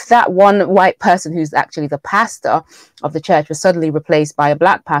 if that one white person who's actually the pastor of the church was suddenly replaced by a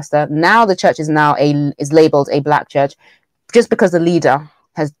Black pastor, now the church is labeled a Black church just because the leader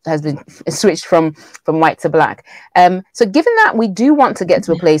has been switched from white to Black. So given that we do want to get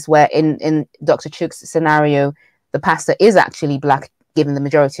to a place where in Dr. Chuks' scenario, the pastor is actually Black, given the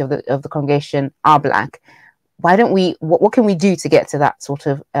majority of the congregation are Black, why don't we, what can we do to get to that sort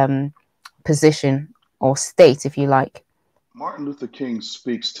of position or state, if you like? Martin Luther King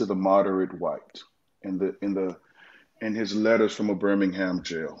speaks to the moderate white in his letters from a Birmingham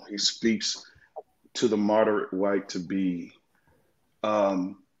jail. He speaks to the moderate white to be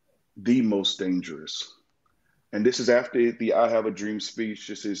the most dangerous. And this is after the I Have a Dream speech.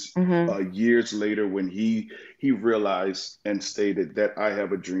 This is years later when he realized and stated that I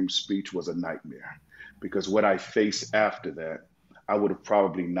Have a Dream speech was a nightmare, because what I faced after that, I would have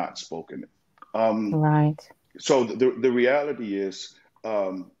probably not spoken it. Right. So the reality is,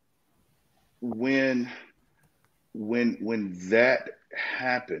 when that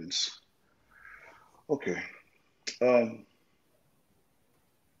happens, okay,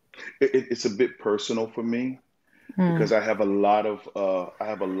 it's a bit personal for me because I have a lot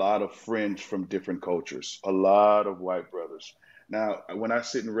of friends from different cultures, a lot of white brothers. Now, when I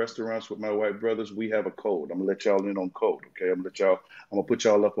sit in restaurants with my white brothers, we have a code. I'm gonna let y'all in on code, okay? I'm gonna put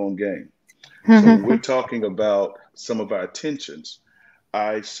y'all up on game. So when we're talking about some of our tensions,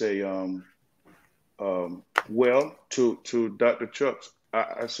 I say, well, to Dr. Chuks,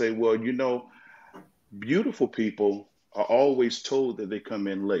 I say, well, beautiful people are always told that they come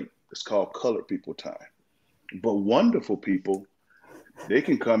in late. It's called colored people time. But wonderful people, they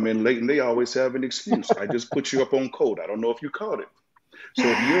can come in late and they always have an excuse. I just put you up on code. I don't know if you caught it. So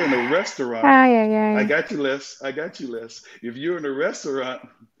if you're in a restaurant, I got you, Les. I got you, Les. If you're in a restaurant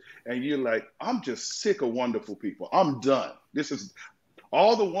and you're like, I'm just sick of wonderful people. I'm done. This is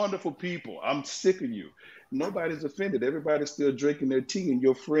all the wonderful people. I'm sick of you. Nobody's offended. Everybody's still drinking their tea, and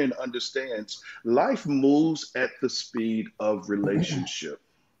your friend understands life moves at the speed of relationship.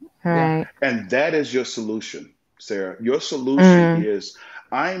 Right. And that is your solution, Sarah. Your solution is,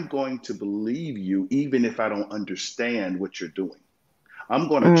 I'm going to believe you even if I don't understand what you're doing. I'm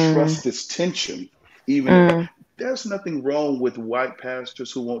going to trust this tension, even if there's nothing wrong with white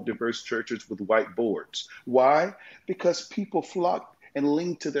pastors who want diverse churches with white boards. Why? Because people flock and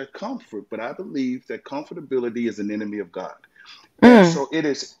lean to their comfort. But I believe that comfortability is an enemy of God. And so it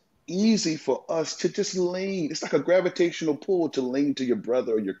is easy for us to just lean. It's like a gravitational pull to lean to your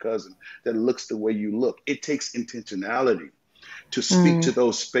brother or your cousin that looks the way you look. It takes intentionality to speak to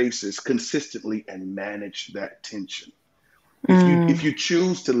those spaces consistently and manage that tension. If you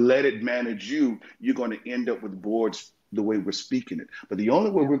choose to let it manage you, you're going to end up with boards the way we're speaking it. But the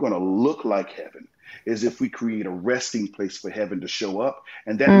only way we're going to look like heaven is if we create a resting place for heaven to show up.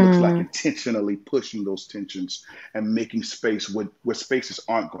 And that looks like intentionally pushing those tensions and making space where spaces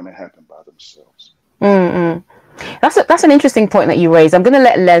aren't going to happen by themselves. That's an interesting point that you raised. I'm going to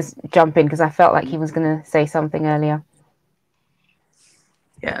let Les jump in because I felt like he was going to say something earlier.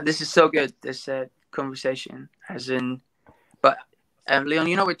 Yeah, this is so good, this conversation. But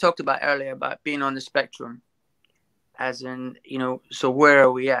Leon, we talked about earlier about being on the spectrum. As in, so where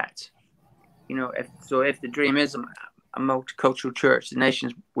are we at? If the dream is a multicultural church, the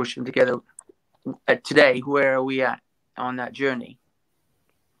nations worshiping together today, where are we at on that journey?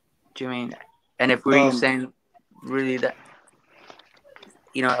 Do you mean? And if we're saying really that,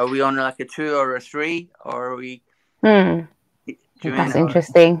 are we on like a 2 or a 3, or are we? That's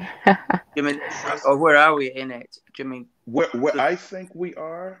interesting. Or where are we in it? Do you mean? Where I think we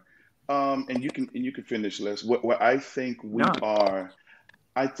are, and you can finish, Les. Where I think we are,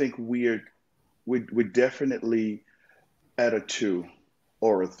 I think we're definitely at a 2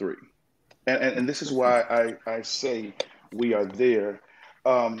 or a 3, and this is why I say we are there,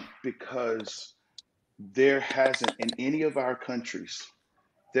 because there hasn't in any of our countries,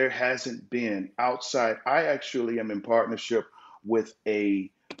 there hasn't been outside. I actually am in partnership with a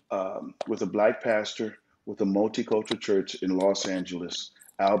Black pastor with a multicultural church in Los Angeles,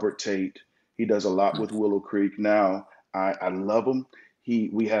 Albert Tate. He does a lot with Willow Creek. Now, I love him.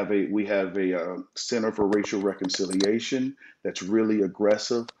 We have a Center for Racial Reconciliation that's really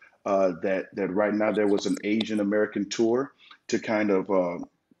aggressive. That right now there was an Asian American tour to kind of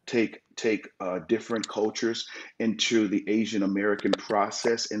take different cultures into the Asian American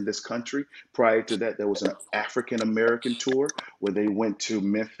process in this country. Prior to that, there was an African American tour where they went to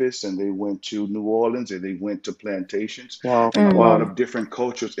Memphis and they went to New Orleans and they went to plantations and a lot of different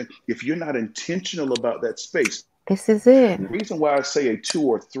cultures. And if you're not intentional about that space, this is it. The reason why I say a 2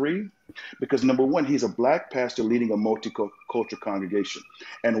 or 3, because number one, he's a Black pastor leading a multicultural congregation,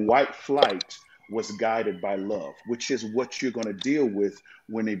 and white flight was guided by love, which is what you're going to deal with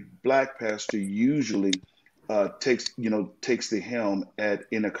when a Black pastor usually takes the helm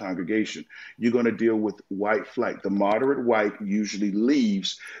in a congregation. You're going to deal with white flight. The moderate white usually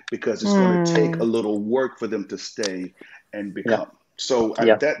leaves because it's going to take a little work for them to stay and become. So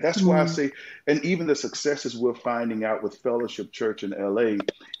that's why I say, and even the successes we're finding out with Fellowship Church in LA,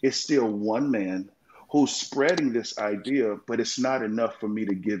 it's still one man who's spreading this idea, but it's not enough for me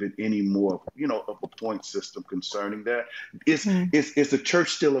to give it any more, of a point system concerning that. Is the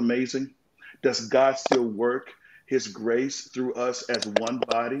church still amazing? Does God still work His grace through us as one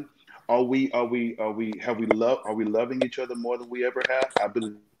body? Are we loving each other more than we ever have? I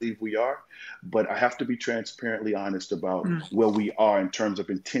believe we are, but I have to be transparently honest about where we are in terms of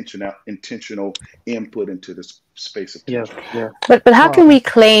intentional input into this space of tension. But how can we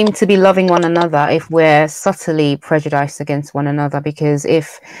claim to be loving one another if we're subtly prejudiced against one another? Because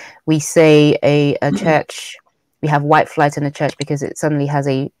if we say a church, we have white flight in a church because it suddenly has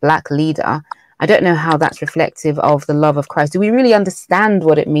a Black leader, I don't know how that's reflective of the love of Christ. Do we really understand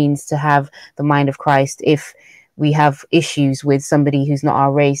what it means to have the mind of Christ if we have issues with somebody who's not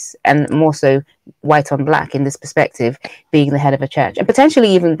our race, and more so white on Black in this perspective, being the head of a church, and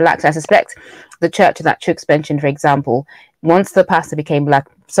potentially even Blacks? I suspect the church that Chuks mentioned, for example, once the pastor became Black,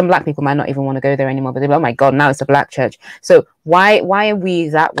 some Black people might not even want to go there anymore, but they're like, oh my God, now it's a Black church. So why are we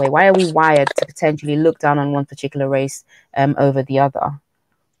that way? Why are we wired to potentially look down on one particular race over the other?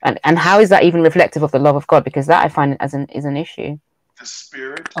 And how is that even reflective of the love of God? Because that I find is an issue. The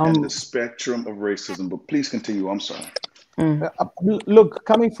spirit and the spectrum of racism. But please continue. I'm sorry. Look,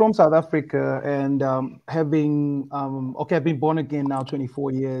 coming from South Africa and having I've been born again now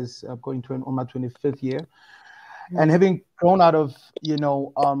 24 years, going to on my 25th year, and having grown out of the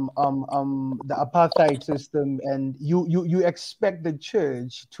apartheid system, and you expect the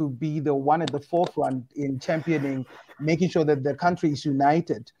church to be the one at the forefront in championing, making sure that the country is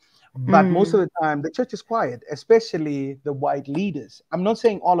united. But most of the time, the church is quiet, especially the white leaders. I'm not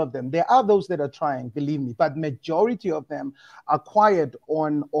saying all of them. There are those that are trying, believe me, but majority of them are quiet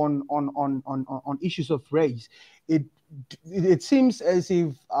on issues of race. It seems as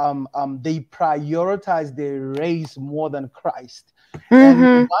if they prioritize their race more than Christ.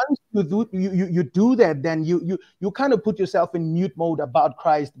 And once you do that, then you kind of put yourself in mute mode about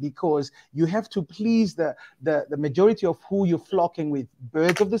Christ, because you have to please the majority of who you're flocking with,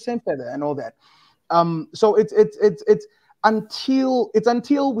 birds of the same feather and all that. So it's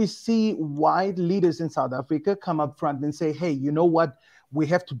until we see white leaders in South Africa come up front and say, hey, you know what? We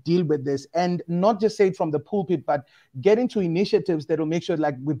have to deal with this, and not just say it from the pulpit, but get into initiatives that will make sure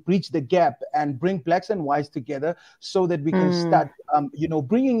like we bridge the gap and bring blacks and whites together so that we can start,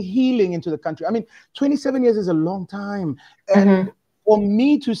 bringing healing into the country. I mean, 27 years is a long time. And for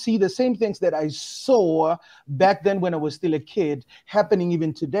me to see the same things that I saw back then when I was still a kid happening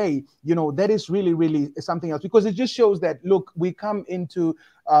even today, that is really, really something else, because it just shows that, look, we come into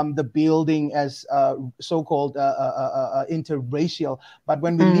the building as so-called interracial, but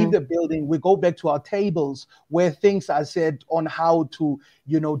when we leave the building, we go back to our tables where things are said on how to,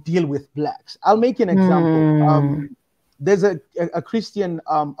 deal with blacks. I'll make an example. There's a Christian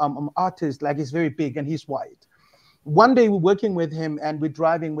artist, like he's very big and he's white. One day we're working with him and we're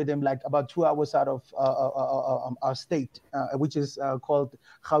driving with him like about 2 hours out of our state, which is called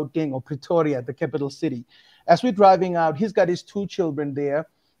Gauteng or Pretoria, the capital city. As we're driving out, he's got his 2 children there.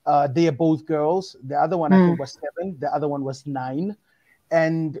 They are both girls. The other one I think was 7. The other one was 9.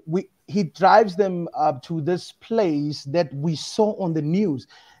 And he drives them up to this place that we saw on the news.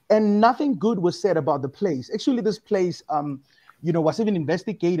 And nothing good was said about the place. Actually, this place was even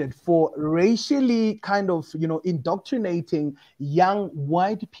investigated for racially kind of, indoctrinating young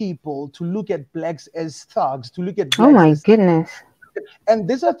white people to look at blacks as thugs, to look at blacks oh my goodness. And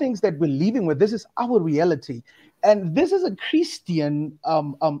these are things that we're living with. This is our reality. And this is a Christian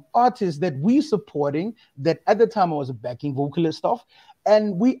artist that we're supporting, that at the time I was a backing vocalist of.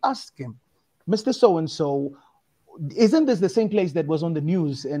 And we asked him, Mr. So-and-so, isn't this the same place that was on the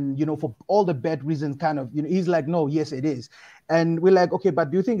news? And, for all the bad reasons, kind of, he's like, no, yes, it is. And we're like, okay,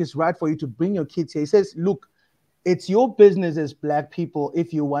 but do you think it's right for you to bring your kids here? He says, look, it's your business as Black people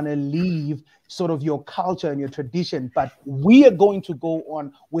if you want to leave sort of your culture and your tradition, but we are going to go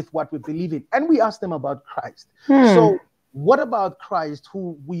on with what we believe in. And we asked them about Christ. So what about Christ,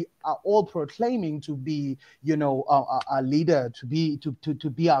 who we are all proclaiming to be, our leader, to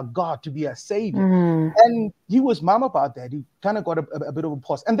be our God, to be our savior? And he was mum about that. He kind of got a bit of a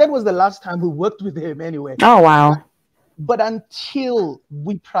pause. And that was the last time we worked with him anyway. Oh, wow. But until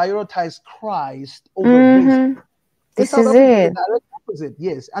we prioritize Christ over race, this is it. Opposite,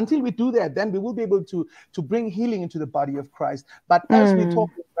 yes. Until we do that, then we will be able to bring healing into the body of Christ. But as we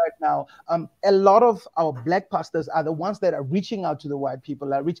talk right now, a lot of our Black pastors are the ones that are reaching out to the white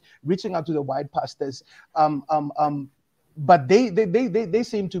people, are reaching out to the white pastors. But they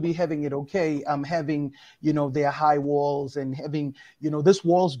seem to be having it okay, having their high walls and having this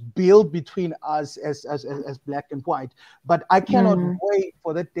walls built between us as Black and white. But I cannot wait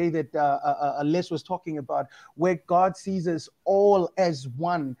for that day that Les was talking about, where God sees us all as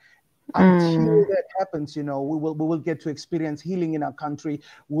one. Until that happens, we will get to experience healing in our country.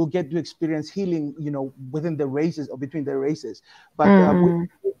 We'll get to experience healing, within the races or between the races. But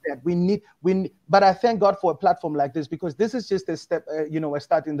we need. But I thank God for a platform like this, because this is just a step, a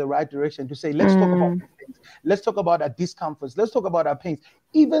start in the right direction to say, let's talk about things. Let's talk about our discomforts. Let's talk about our pains.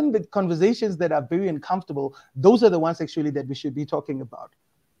 Even the conversations that are very uncomfortable, those are the ones actually that we should be talking about.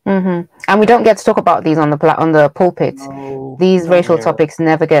 And we don't get to talk about these on the pulpit. These racial topics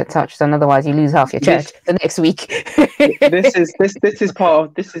never get touched, and otherwise you lose half your church the next week. This is part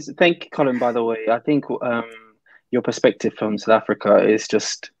of this. Is thank you, Collin. By the way, I think your perspective from South Africa is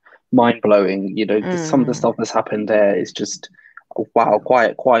just mind blowing. Some of the stuff that's happened there is just wow,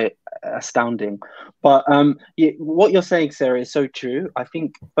 quite astounding. But what you're saying, Sarah, is so true. I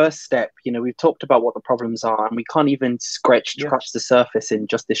think first step, we've talked about what the problems are, and we can't even scratch the surface in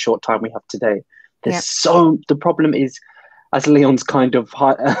just this short time we have today. The problem is, as Leon's kind of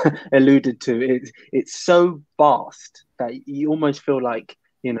alluded to, it's so vast that you almost feel like,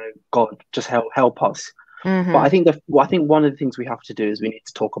 God, just help us. But I think one of the things we have to do is we need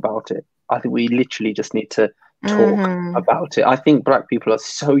to talk about it. I think we literally just need to talk about it. I think Black people are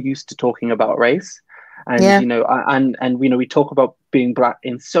so used to talking about race, and you know, and you know, we talk about being Black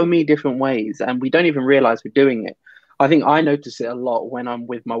in so many different ways, and we don't even realize we're doing it. I think I notice it a lot when I'm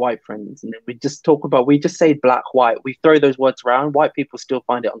with my white friends, and we just say Black, white. We throw those words around. White people still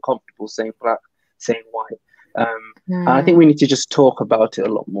find it uncomfortable saying Black, saying white. And I think we need to just talk about it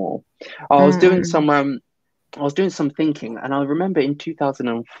a lot more. I was doing some thinking, and I remember in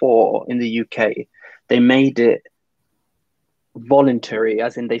 2004 in the UK, they made it voluntary,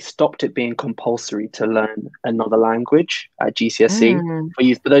 as in they stopped it being compulsory to learn another language at GCSE.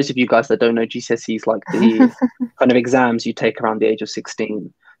 For those of you guys that don't know, GCSE is like the kind of exams you take around the age of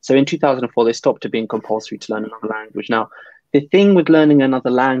 16. So in 2004, they stopped it being compulsory to learn another language. Now, the thing with learning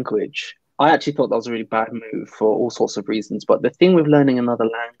another language, I actually thought that was a really bad move for all sorts of reasons. But the thing with learning another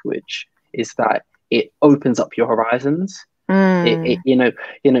language is that it opens up your horizons.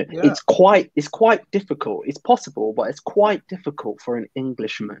 It's quite difficult. It's possible, but it's quite difficult for an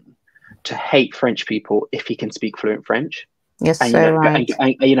Englishman to hate French people if he can speak fluent French. Yes,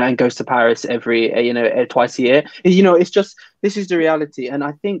 and goes to Paris every twice a year. It's just, this is the reality. And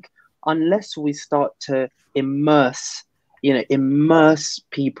I think unless we start to immerse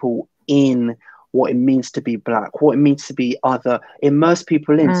people in what it means to be Black, what it means to be other, immerse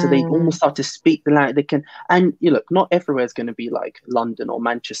people in, so they almost start to speak the language. They can, and look, not everywhere is going to be like London or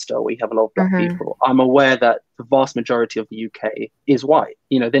Manchester, where you have a lot of Black people. I'm aware that the vast majority of the UK is white.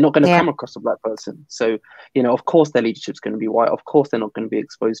 They're not going to come across a Black person. So, of course their leadership's going to be white. Of course they're not going to be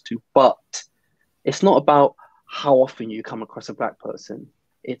exposed to, but it's not about how often you come across a Black person.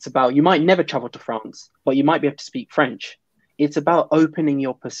 It's about, you might never travel to France, but you might be able to speak French. It's about opening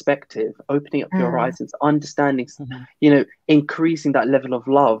your perspective, opening up your horizons, understanding, increasing that level of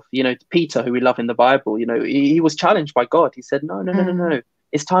love. Peter, who we love in the Bible, he was challenged by God. He said, no.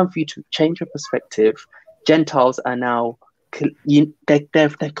 It's time for you to change your perspective. Gentiles are now,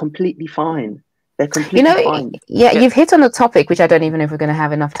 they're completely fine. They're completely fine. Yeah, you've hit on a topic which I don't even know if we're going to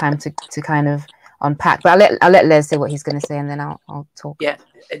have enough time to kind of unpack. But I'll let Les say what he's going to say, and then I'll talk. Yeah,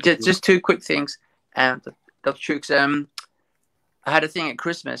 just two quick things. Dr. Chuks, I had a thing at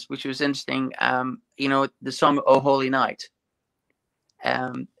Christmas, which was interesting. The song "Oh Holy Night."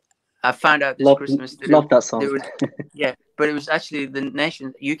 I found out this Christmas. Love that song. But it was actually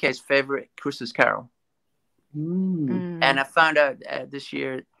the UK's favorite Christmas carol. And I found out this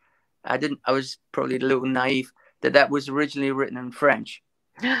year, I was probably a little naive, that was originally written in French.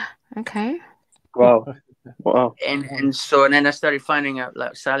 Okay. Wow. And then I started finding out,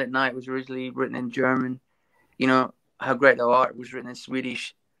 like, Silent Night was originally written in German. How Great Thou Art was written in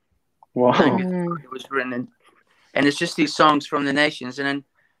Swedish. Wow. It was written in, and it's just these songs from the nations. And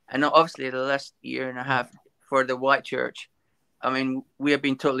obviously the last year and a half for the white church, I mean, we have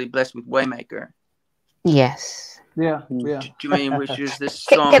been totally blessed with Waymaker. Yes. Yeah. Do you mean, which is this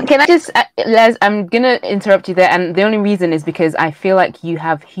song? Can I just, Les, I'm going to interrupt you there. And the only reason is because I feel like you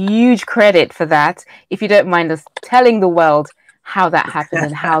have huge credit for that. If you don't mind us telling the world how that happened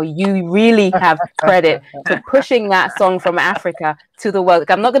and how you really have credit for pushing that song from Africa to the world.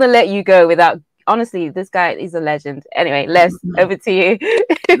 I'm not going to let you go without, honestly, this guy is a legend. Anyway, Les, over to you.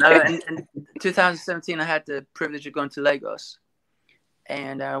 In 2017, I had the privilege of going to Lagos,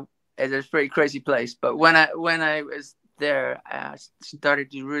 and it's a pretty crazy place. But when I was there, I started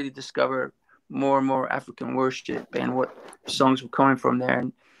to really discover more and more African worship and what songs were coming from there.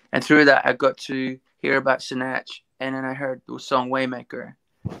 And through that, I got to hear about Sinach. And then I heard the song Waymaker.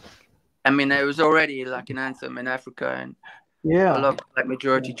 I mean, it was already like an anthem in Africa, and I love like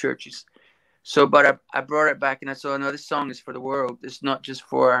majority churches. So, but I brought it back, and I saw, no, this song is for the world. It's not just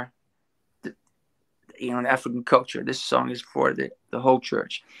for the African culture. This song is for the whole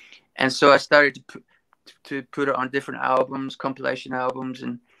church. And so I started to put it on different albums, compilation albums,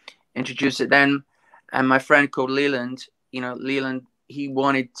 and introduce it then. And my friend called Leland,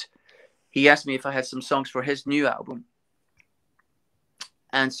 he asked me if I had some songs for his new album.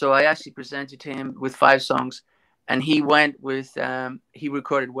 And so I actually presented him with 5 songs, and he went with, he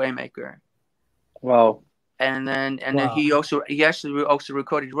recorded Waymaker. Wow. And then he actually also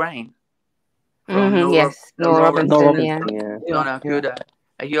recorded Rain. Noah Robinson.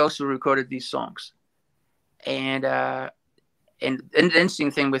 He also recorded these songs. And the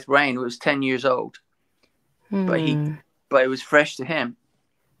interesting thing with Rain, it was 10 years old, but it was fresh to him.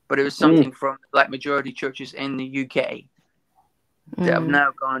 But it was something from Black majority churches in the UK that have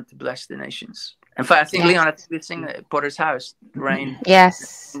now gone to bless the nations. In fact, I think Leon, I think they sing at Potter's House, Rain.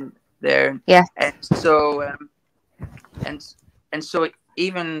 Yes. There. Yes. And so, and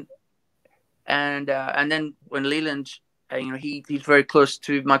then when Leland, he's very close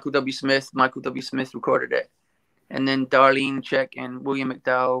to Michael W. Smith. Michael W. Smith recorded it, and then Darlene Check and William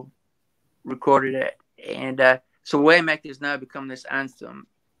McDowell recorded it, and so Waymaker has now become this anthem.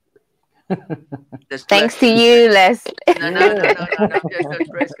 Thanks to you, Les. No,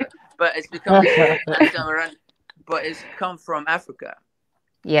 but it's become this anthem around, but it's come from Africa.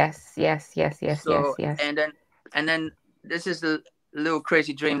 Yes. So, and then this is a little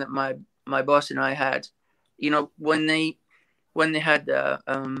crazy dream that my boss and I had. You know, when they had the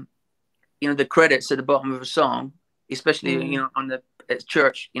credits at the bottom of a song, especially you know on the at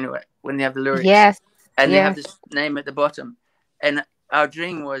church, you know, when they have the lyrics, and they have this name at the bottom, and our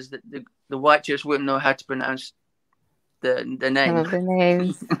dream was that the white church wouldn't know how to pronounce the name. Some of the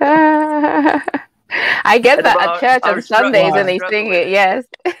names. I get that at church on Sundays when they sing it. Yes.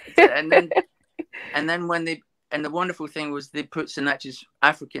 and then when the wonderful thing was they put Sinatra's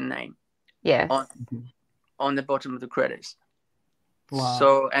African name. Yes. On the bottom of the credits. Wow.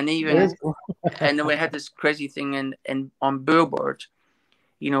 So and then we had this crazy thing and on Billboard,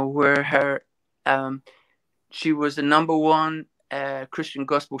 you know, where her she was the #1 Christian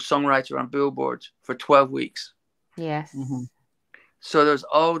gospel songwriter on Billboard for 12 weeks. Yes. So there's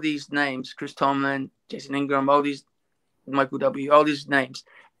all these names: Chris Tomlin, Jason Ingram, all these, Michael W, all these names,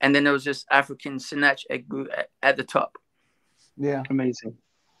 and then there was this African Sinatra at the top. Yeah, amazing.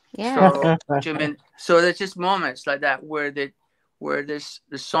 Yeah. So there's just moments like that where the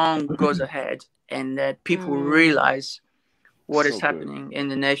song goes ahead and that people realize what is happening in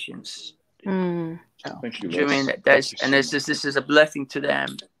the nations. Thank you. This is a blessing to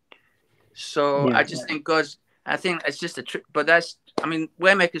them. So I just think I think it's just but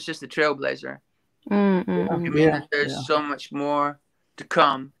Waymaker's just a trailblazer. There's so much more to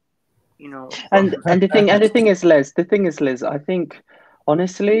come, you know. And the thing is, Liz, I think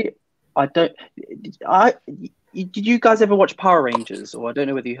honestly, did you guys ever watch Power Rangers? Or I don't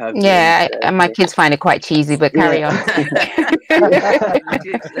know whether you have. Yeah, my kids find it quite cheesy, but carry on.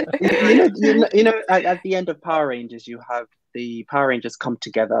 you know, at the end of Power Rangers, you have the Power Rangers come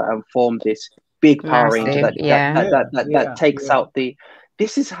together and form this big Power Ranger that takes out the.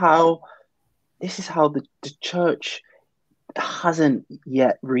 This is how the church hasn't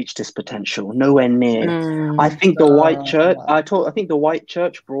yet reached its potential. Nowhere near. I think the white church. I think the white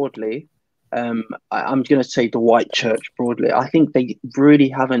church broadly. I'm going to say the white church broadly. I think they really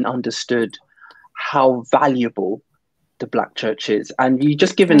haven't understood how valuable the black church is, and you've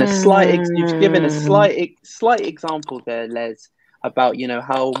just given a slight example there, Les, about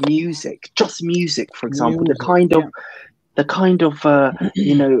how just music, for example, the kind of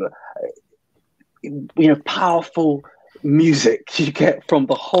powerful music you get from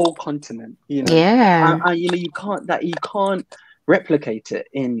the whole continent. You can't replicate it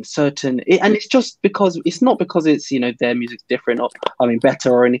in certain, and it's just because it's not because it's their music's different or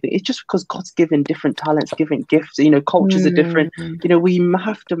better or anything. It's just because God's given different talents, given gifts. Cultures are different. We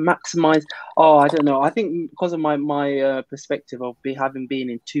have to maximize. I don't know. I think because of my perspective of having been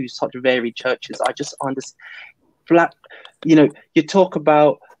in two such varied churches, I just understand. Black, you talk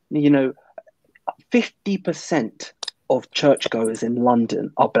about 50% of churchgoers in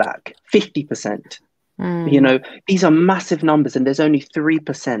London are black. 50%. These are massive numbers, and there's only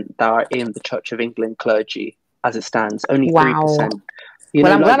 3% that are in the Church of England clergy as it stands. Only 3%.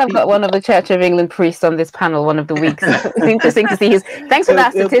 I'm glad I've got one of the Church of England priests on this panel one of the weeks. It's interesting to see his. Thanks for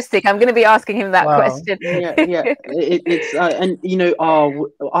that statistic. I'm going to be asking him that question. It's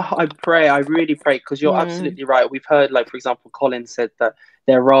I really pray, because you're absolutely right. We've heard, for example, Collin said that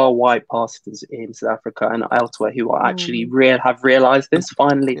there are white pastors in South Africa and elsewhere who are actually have realized this.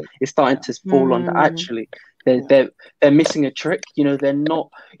 Finally, it's starting to fall on that. Actually, they're missing a trick. They're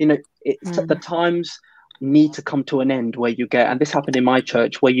not. The times need to come to an end where you get, and this happened in my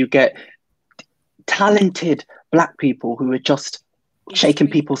church, where you get talented black people who are just shaking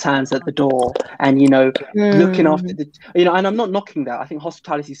people's hands at the door and looking after the and I'm not knocking that. I think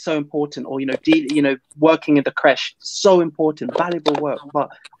hospitality is so important, or working in the creche, so important, valuable work, but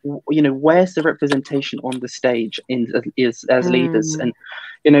where's the representation on the stage as leaders? And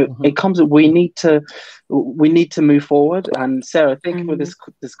it comes, we need to move forward. And Sarah, thank you for this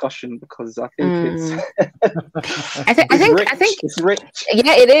discussion, because I think I think it's rich.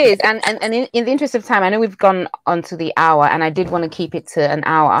 Yeah, it is. And in the interest of time, I know we've gone on to the hour, and I did want to keep it to an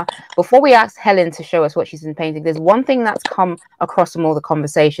hour. Before we ask Helen to show us what she's been painting, there's one thing that's come across from all the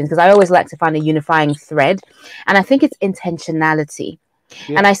conversations, because I always like to find a unifying thread, and I think it's intentionality.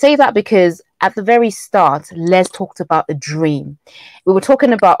 Yeah. And I say that because at the very start, Les talked about a dream. We were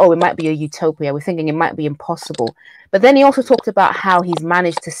talking about, it might be a utopia. We're thinking it might be impossible. But then he also talked about how he's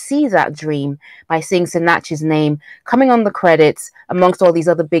managed to see that dream by seeing Sinach's name coming on the credits amongst all these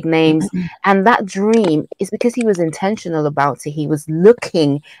other big names. And that dream is because he was intentional about it. He was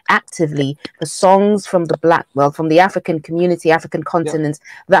looking actively for songs from from the African community, African continent,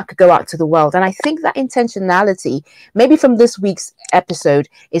 that could go out to the world. And I think that intentionality, maybe from this week's episode,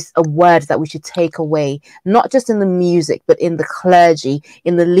 is a word that we should take away, not just in the music, but in the clergy,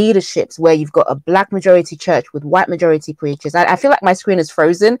 in the leaderships, where you've got a Black majority church with white majority preachers. I feel like my screen is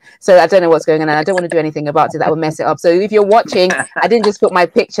frozen, so I don't know what's going on, and I don't want to do anything about it that would mess it up. So if you're watching, I didn't just put my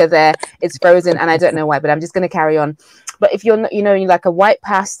picture there, it's frozen, and I don't know why, but I'm just going to carry on. But if you're not, you're like a white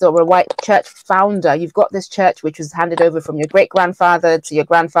pastor or a white church founder, you've got this church which was handed over from your great-grandfather to your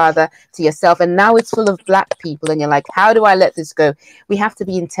grandfather to yourself, and now it's full of Black people, and you're like, how do I let this go? We have to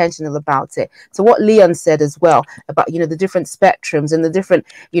be intentional about it. So what Leon said as well about, the different spectrums and the different,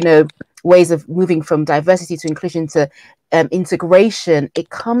 ways of moving from diversity to inclusion to integration, it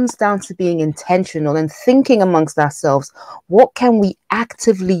comes down to being intentional and thinking amongst ourselves, what can we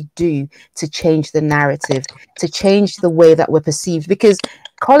actively do to change the narrative, to change the way that we're perceived? Because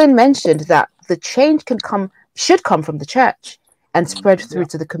Collin mentioned that the change should come from the church and spread through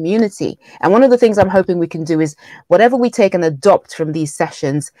to the community. And one of the things I'm hoping we can do is whatever we take and adopt from these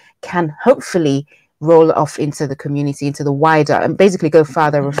sessions can hopefully roll off into the community, into the wider, and basically go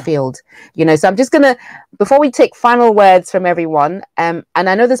farther afield. So I'm just gonna, before we take final words from everyone, and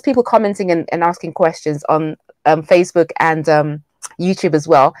I know there's people commenting and asking questions on Facebook and YouTube as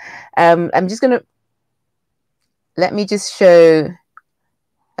well. I'm just gonna, let me just show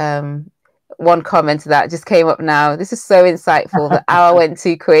one comment that just came up now. This is so insightful. The hour went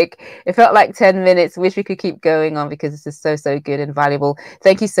too quick. It felt like 10 minutes. Wish we could keep going on because this is so good and valuable.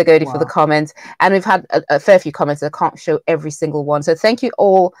 Thank you, Sagodi, for the comment. And we've had a fair few comments. I can't show every single one. So thank you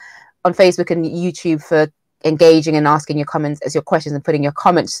all on Facebook and YouTube for engaging and asking your comments as your questions and putting your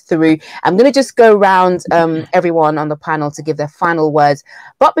comments through. I'm going to just go around everyone on the panel to give their final words.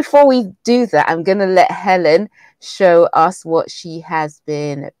 But before we do that, I'm going to let Helen show us what she has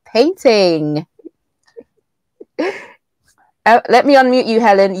been painting. Let me unmute you,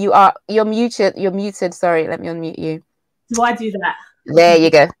 Helen. You're muted. Sorry, let me unmute you. Do I do that? There you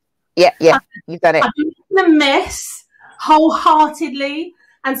go. Yeah, you've done it. I've been in a mess wholeheartedly.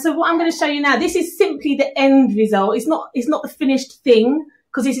 And so what I'm going to show you now, this is simply the end result. It's not the finished thing,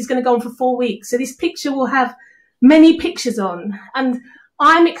 because this is going to go on for 4 weeks. So this picture will have many pictures on. And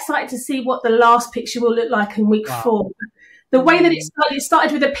I'm excited to see what the last picture will look like in week 4. The way that it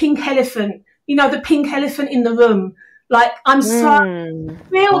started with a pink elephant, the pink elephant in the room. Like, I'm so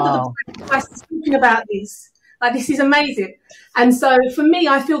thrilled that the Christ is talking about this. Like, this is amazing. And so for me,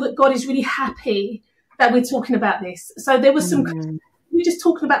 I feel that God is really happy that we're talking about this. So there was some, we're just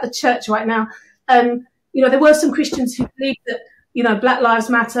talking about the church right now. There were some Christians who believed that, Black Lives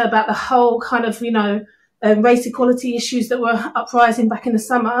Matter, about the whole kind of, race equality issues that were uprising back in the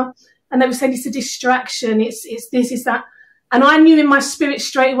summer. And they were saying it's a distraction. It's this, it's that. And I knew in my spirit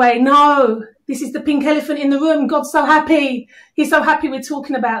straight away, no, this is the pink elephant in the room. God's so happy. He's so happy we're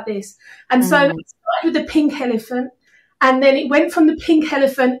talking about this. And so it started with the pink elephant. And then it went from the pink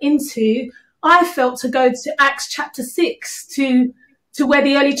elephant into, I felt, to go to Acts chapter 6, to where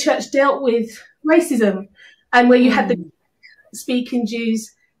the early church dealt with racism, and where you had the speaking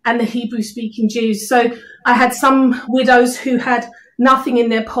Jews and the Hebrew speaking Jews. So I had some widows who had nothing in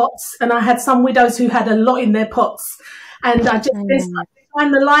their pots, and I had some widows who had a lot in their pots. And I just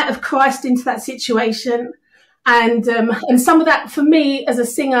shine the light of Christ into that situation. And some of that, for me as a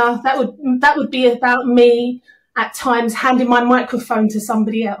singer, that would be about me at times handing my microphone to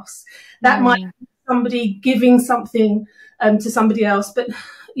somebody else. That might be somebody giving something to somebody else. But,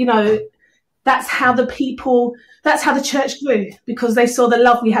 that's how the church grew, because they saw the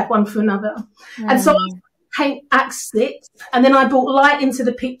love we had one for another. And so I paint Acts 6, and then I brought light into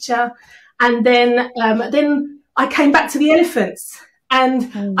the picture. And then I came back to the elephants. And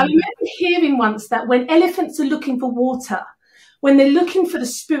I remember hearing once that when elephants are looking for water, when they're looking for the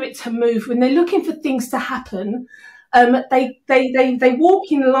spirit to move, when they're looking for things to happen, they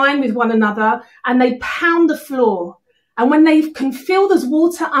walk in line with one another and they pound the floor. And when they can feel there's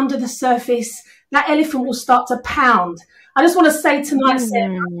water under the surface, that elephant will start to pound. I just want to say tonight,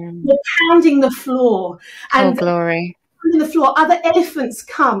 Sarah, you're pounding the floor. And glory. Pounding the floor. Other elephants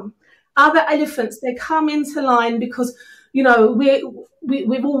come. Other elephants, they come into line because, we're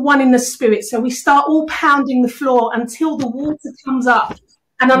all one in the spirit. So we start all pounding the floor until the water comes up.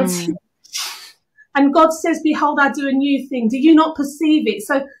 And God says, behold, I do a new thing. Do you not perceive it?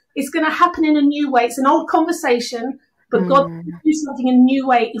 So it's going to happen in a new way. It's an old conversation, but God will do something in a new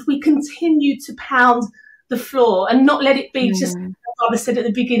way if we continue to pound the floor and not let it be just what my father said at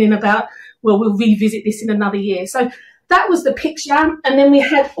the beginning about, well, we'll revisit this in another year. So that was the picture. And then we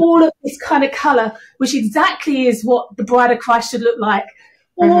had all of this kind of colour, which exactly is what the Bride of Christ should look like.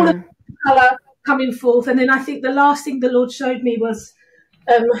 All of the colour coming forth. And then I think the last thing the Lord showed me was,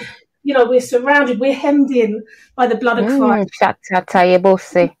 you know, we're surrounded, we're hemmed in by the blood of Christ.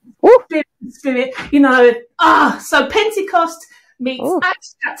 Spirit, you know. So Pentecost meets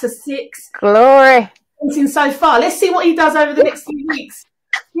Acts chapter 6. Glory. So far. Let's see what he does over the next few weeks.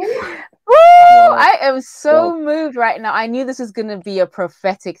 I am so moved right now. I knew this was going to be a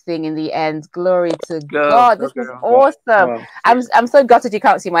prophetic thing in the end. Glory to God. This is awesome. I'm so gutted you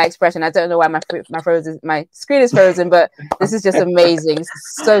can't see my expression. I don't know why my screen is frozen, but this is just amazing.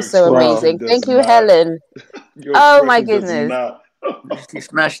 So amazing. Thank you, Helen. Oh my goodness. You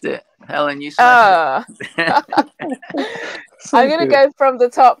smashed it. Helen, you smashed it. I'm going to go from the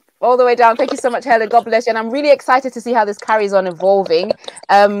top all the way down. Thank you so much, Helen. God bless you. And I'm really excited to see how this carries on evolving.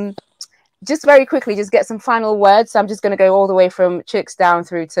 Just very quickly, just get some final words. So I'm just going to go all the way from Chuks down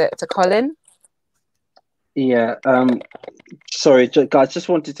through to Collin. Yeah. Sorry, guys. Just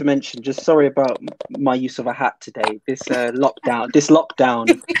wanted to mention. Just sorry about my use of a hat today. This lockdown.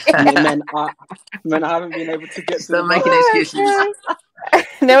 It meant I haven't been able to get. Stop making excuses.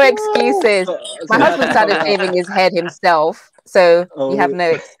 No excuses. My husband started shaving his head himself, so you have no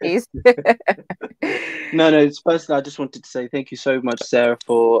excuse. No. Firstly, I just wanted to say thank you so much, Sarah,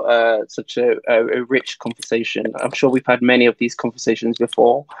 for such a rich conversation. I'm sure we've had many of these conversations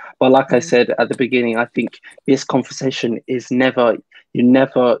before, but like I said at the beginning, I think this conversation is you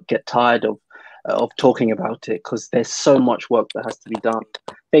never get tired of talking about it, because there's so much work that has to be done.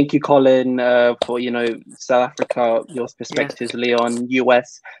 Thank you, Collin, for South Africa, your perspectives, Leon,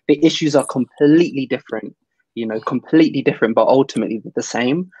 US. The issues are completely different, but ultimately the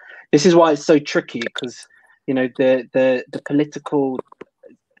same. This is why it's so tricky, because the political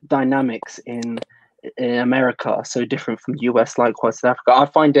dynamics in America are so different from US, likewise South Africa. I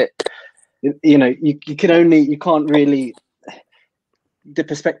find it, you can't really. The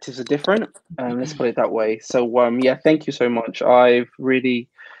perspectives are different. Let's put it that way. So thank you so much. I've really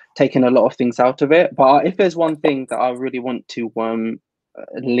taken a lot of things out of it. But if there's one thing that I really want to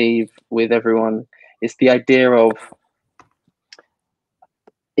leave with everyone, it's the idea of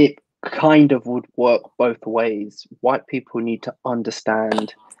it kind of would work both ways. White people need to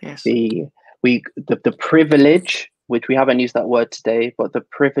understand the privilege, which we haven't used that word today, but the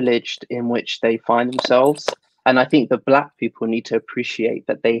privileged in which they find themselves. And I think the Black people need to appreciate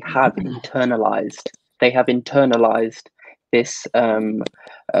that they have internalized this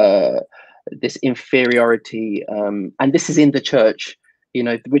this inferiority, and this is in the church,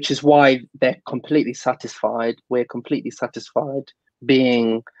 which is why they're completely satisfied. We're completely satisfied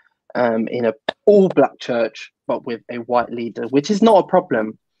being in a all Black church, but with a white leader, which is not a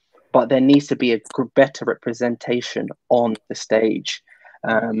problem, but there needs to be a better representation on the stage.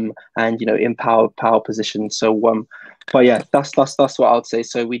 And in power positions. So but yeah, that's what I would say.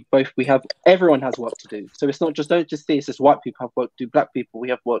 So everyone has work to do. So it's not don't just see it's just white people have work to do. Black people, we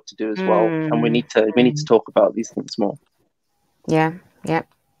have work to do as well, and we need to talk about these things more. Yeah, I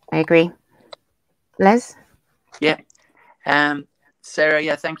agree. Les? Yeah.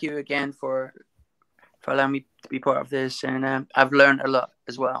 Sarah, thank you again for allowing me to be part of this, and I've learned a lot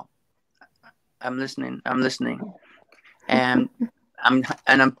as well. I'm listening. And I'm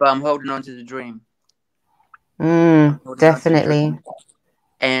holding on to the dream. Definitely.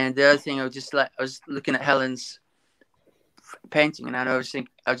 And the other thing, I was looking at Helen's painting, and I was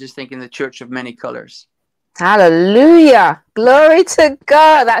just thinking the Church of Many Colors. Hallelujah! Glory to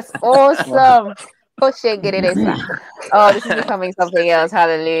God. That's awesome. Pushing it in. Oh, this is becoming something else.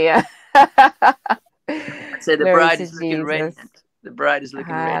 Hallelujah. So the bride is looking radiant. The bride is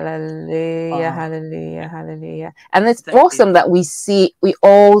looking hallelujah, hallelujah. And it's awesome that we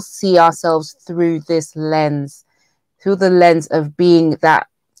all see ourselves through this lens, through the lens of being that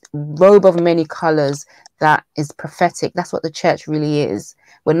robe of many colors that is prophetic. That's what the church really is.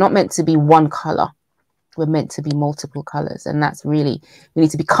 We're not meant to be one color. We're meant to be multiple colors. And that's really, we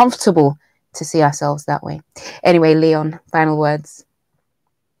need to be comfortable to see ourselves that way. Anyway, Leon, final words.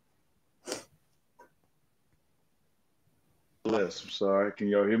 Les, I'm sorry. Can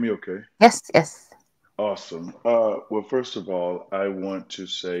y'all hear me okay? Yes. Awesome. Well, first of all, I want to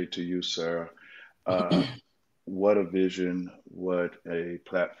say to you, Sarah, what a vision, what a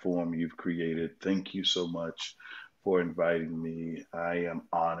platform you've created. Thank you so much for inviting me. I am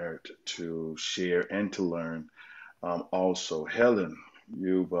honored to share and to learn. Also, Helen,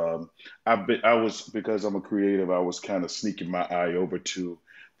 because I'm a creative, I was kind of sneaking my eye over to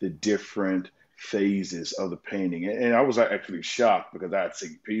the different phases of the painting. And I was actually shocked because I had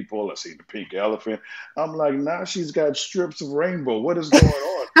seen people, I seen the pink elephant. I'm like, now she's got strips of rainbow. What is going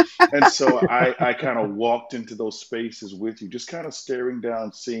on? And so I kind of walked into those spaces with you, just kind of staring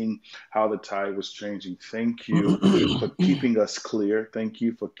down, seeing how the tide was changing. Thank you for keeping us clear. Thank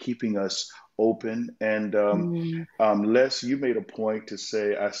you for keeping us open. And Les, you made a point to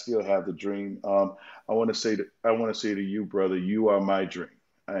say, I still have the dream. I want to say to you, brother, you are my dream.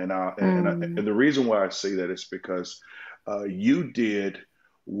 And the reason why I say that is because you did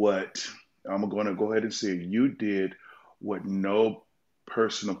what, I'm going to go ahead and say, you did what no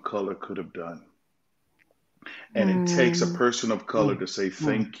person of color could have done. And it takes a person of color to say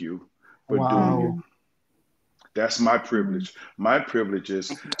thank you for doing it. That's my privilege. My privilege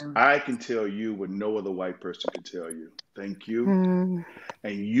is I can tell you what no other white person can tell you. Thank you.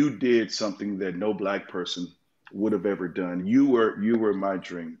 And you did something that no Black person would have ever done. You were my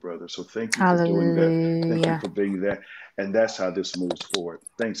dream, brother. So thank you for doing that. Thank you for being there. And that's how this moves forward.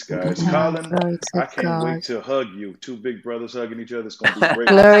 Thanks, guys. Collin, I can't wait to hug you. Two big brothers hugging each other. It's going to be great.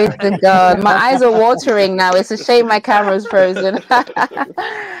 Glory to God. My eyes are watering now. It's a shame my camera's frozen.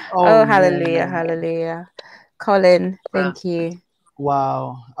 Oh, hallelujah, hallelujah. Collin, thank you.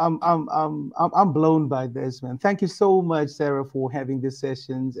 Wow, I'm blown by this, man. Thank you so much, Sarah, for having these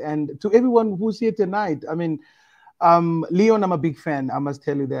sessions, and to everyone who's here tonight. I mean, Leon, I'm a big fan. I must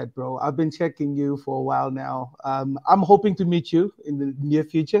tell you that, bro. I've been checking you for a while now. I'm hoping to meet you in the near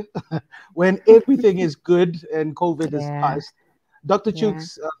future when everything is good and COVID is past. Dr.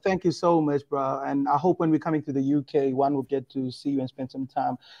 Chuks, thank you so much, bro. And I hope when we're coming to the UK, one will get to see you and spend some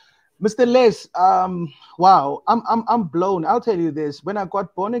time. Mr. Les, wow, I'm blown. I'll tell you this. When I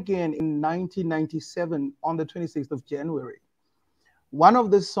got born again in 1997 on the 26th of January, one of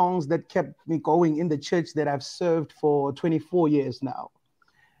the songs that kept me going in the church that I've served for 24 years now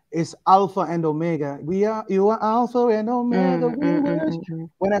is Alpha and Omega. You are Alpha and Omega.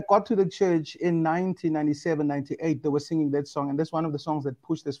 When I got to the church in 1997, 98, they were singing that song. And that's one of the songs that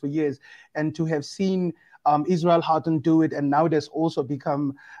pushed us for years. And to have seen Israel Houghton do it, and now it has also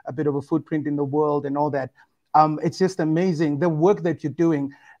become a bit of a footprint in the world and all that. It's just amazing, the work that you're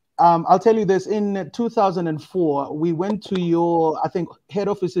doing. I'll tell you this, in 2004, we went to your, I think, head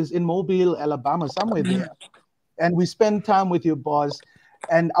offices in Mobile, Alabama, somewhere there. And we spent time with your boss.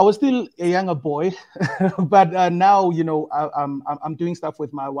 And I was still a younger boy, but now, you know, I'm doing stuff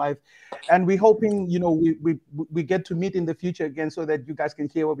with my wife, and we're hoping, you know, we get to meet in the future again so that you guys can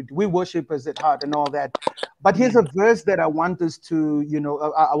hear what we do. We worshipers at heart and all that. But here's a verse that I want us to, you know,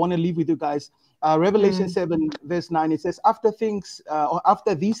 I want to leave with you guys. Revelation 7, verse 9, it says, after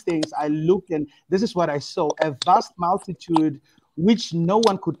these things I looked, and this is what I saw, a vast multitude which no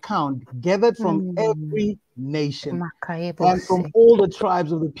one could count, gathered from every nation and from all the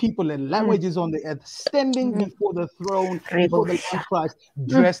tribes of the people and languages on the earth, standing before the throne, before the Lamb Christ,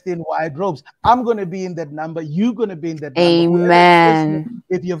 dressed in white robes. I'm going to be in that number. You're going to be in that number. Amen.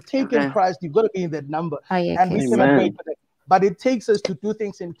 If you've taken Christ, you've got to be in that number. And we celebrate for that. But it takes us to do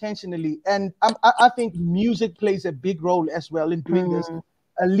things intentionally. And I think music plays a big role as well in doing this.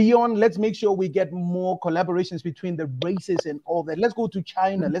 Leon, let's make sure we get more collaborations between the races and all that. Let's go to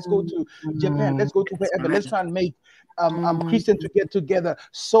China. Let's go to Japan. Let's go to wherever. Let's try and make Christians to get together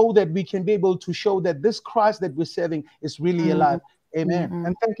so that we can be able to show that this Christ that we're serving is really alive. Amen.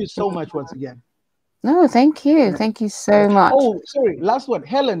 And thank you so much once again. No, thank you. Thank you so much. Oh, sorry. Last one.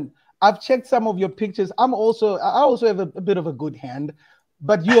 Helen, I've checked some of your pictures. I also have a bit of a good hand,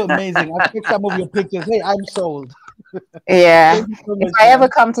 but you're amazing. I've checked some of your pictures. Hey, I'm sold. Yeah. So if I ever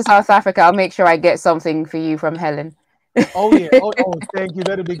come to South Africa, I'll make sure I get something for you from Helen. Oh yeah. Oh, thank you.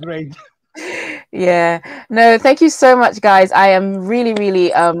 That'd be great. Yeah. No, thank you so much, guys. I am really,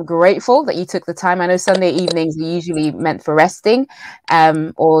 really grateful that you took the time. I know Sunday evenings are usually meant for resting,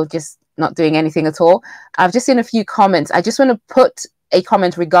 or just not doing anything at all. I've just seen a few comments. I just want to put a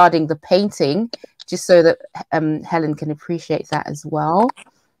comment regarding the painting, just so that Helen can appreciate that as well.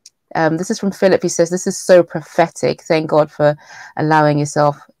 This is from Philip. He says, this is so prophetic. Thank God for allowing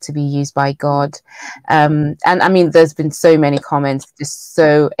yourself to be used by God. And I mean, there's been so many comments, just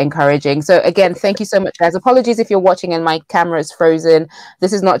so encouraging. So again, thank you so much, guys. Apologies if you're watching and my camera is frozen.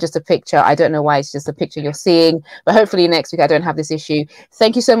 This is not just a picture. I don't know why it's just a picture you're seeing, but hopefully next week I don't have this issue.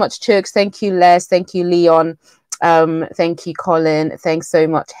 Thank you so much, Chuks. Thank you, Les. Thank you, Leon. Thank you, Collin. Thanks so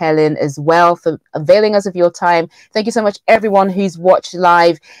much, Helen, as well, for availing us of your time. Thank you so much, everyone who's watched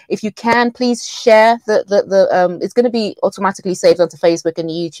live. If you can, please share it's going to be automatically saved onto Facebook and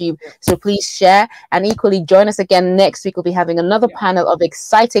YouTube, so please share, and equally join us again next week. We'll be having another panel of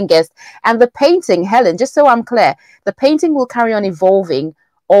exciting guests, and the painting, Helen, just so I'm clear, the painting will carry on evolving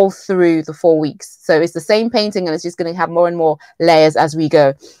all through the 4 weeks. So it's the same painting, and it's just going to have more and more layers as we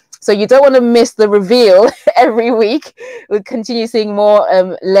go. So you don't want to miss the reveal every week. We'll continue seeing more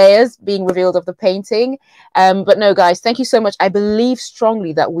layers being revealed of the painting. But no, guys, thank you so much. I believe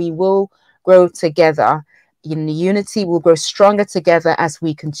strongly that we will grow together in unity. We'll grow stronger together as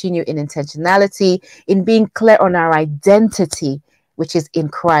we continue in intentionality, in being clear on our identity, which is in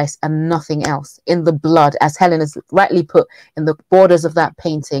Christ and nothing else, in the blood, as Helen has rightly put in the borders of that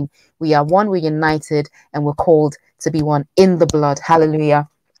painting. We are one, we're united, and we're called to be one in the blood. Hallelujah.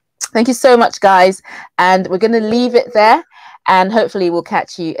 Thank you so much, guys. And we're going to leave it there, and hopefully we'll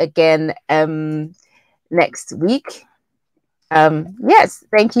catch you again next week. Yes,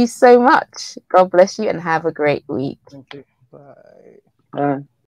 thank you so much. God bless you and have a great week. Thank you. Bye. Bye.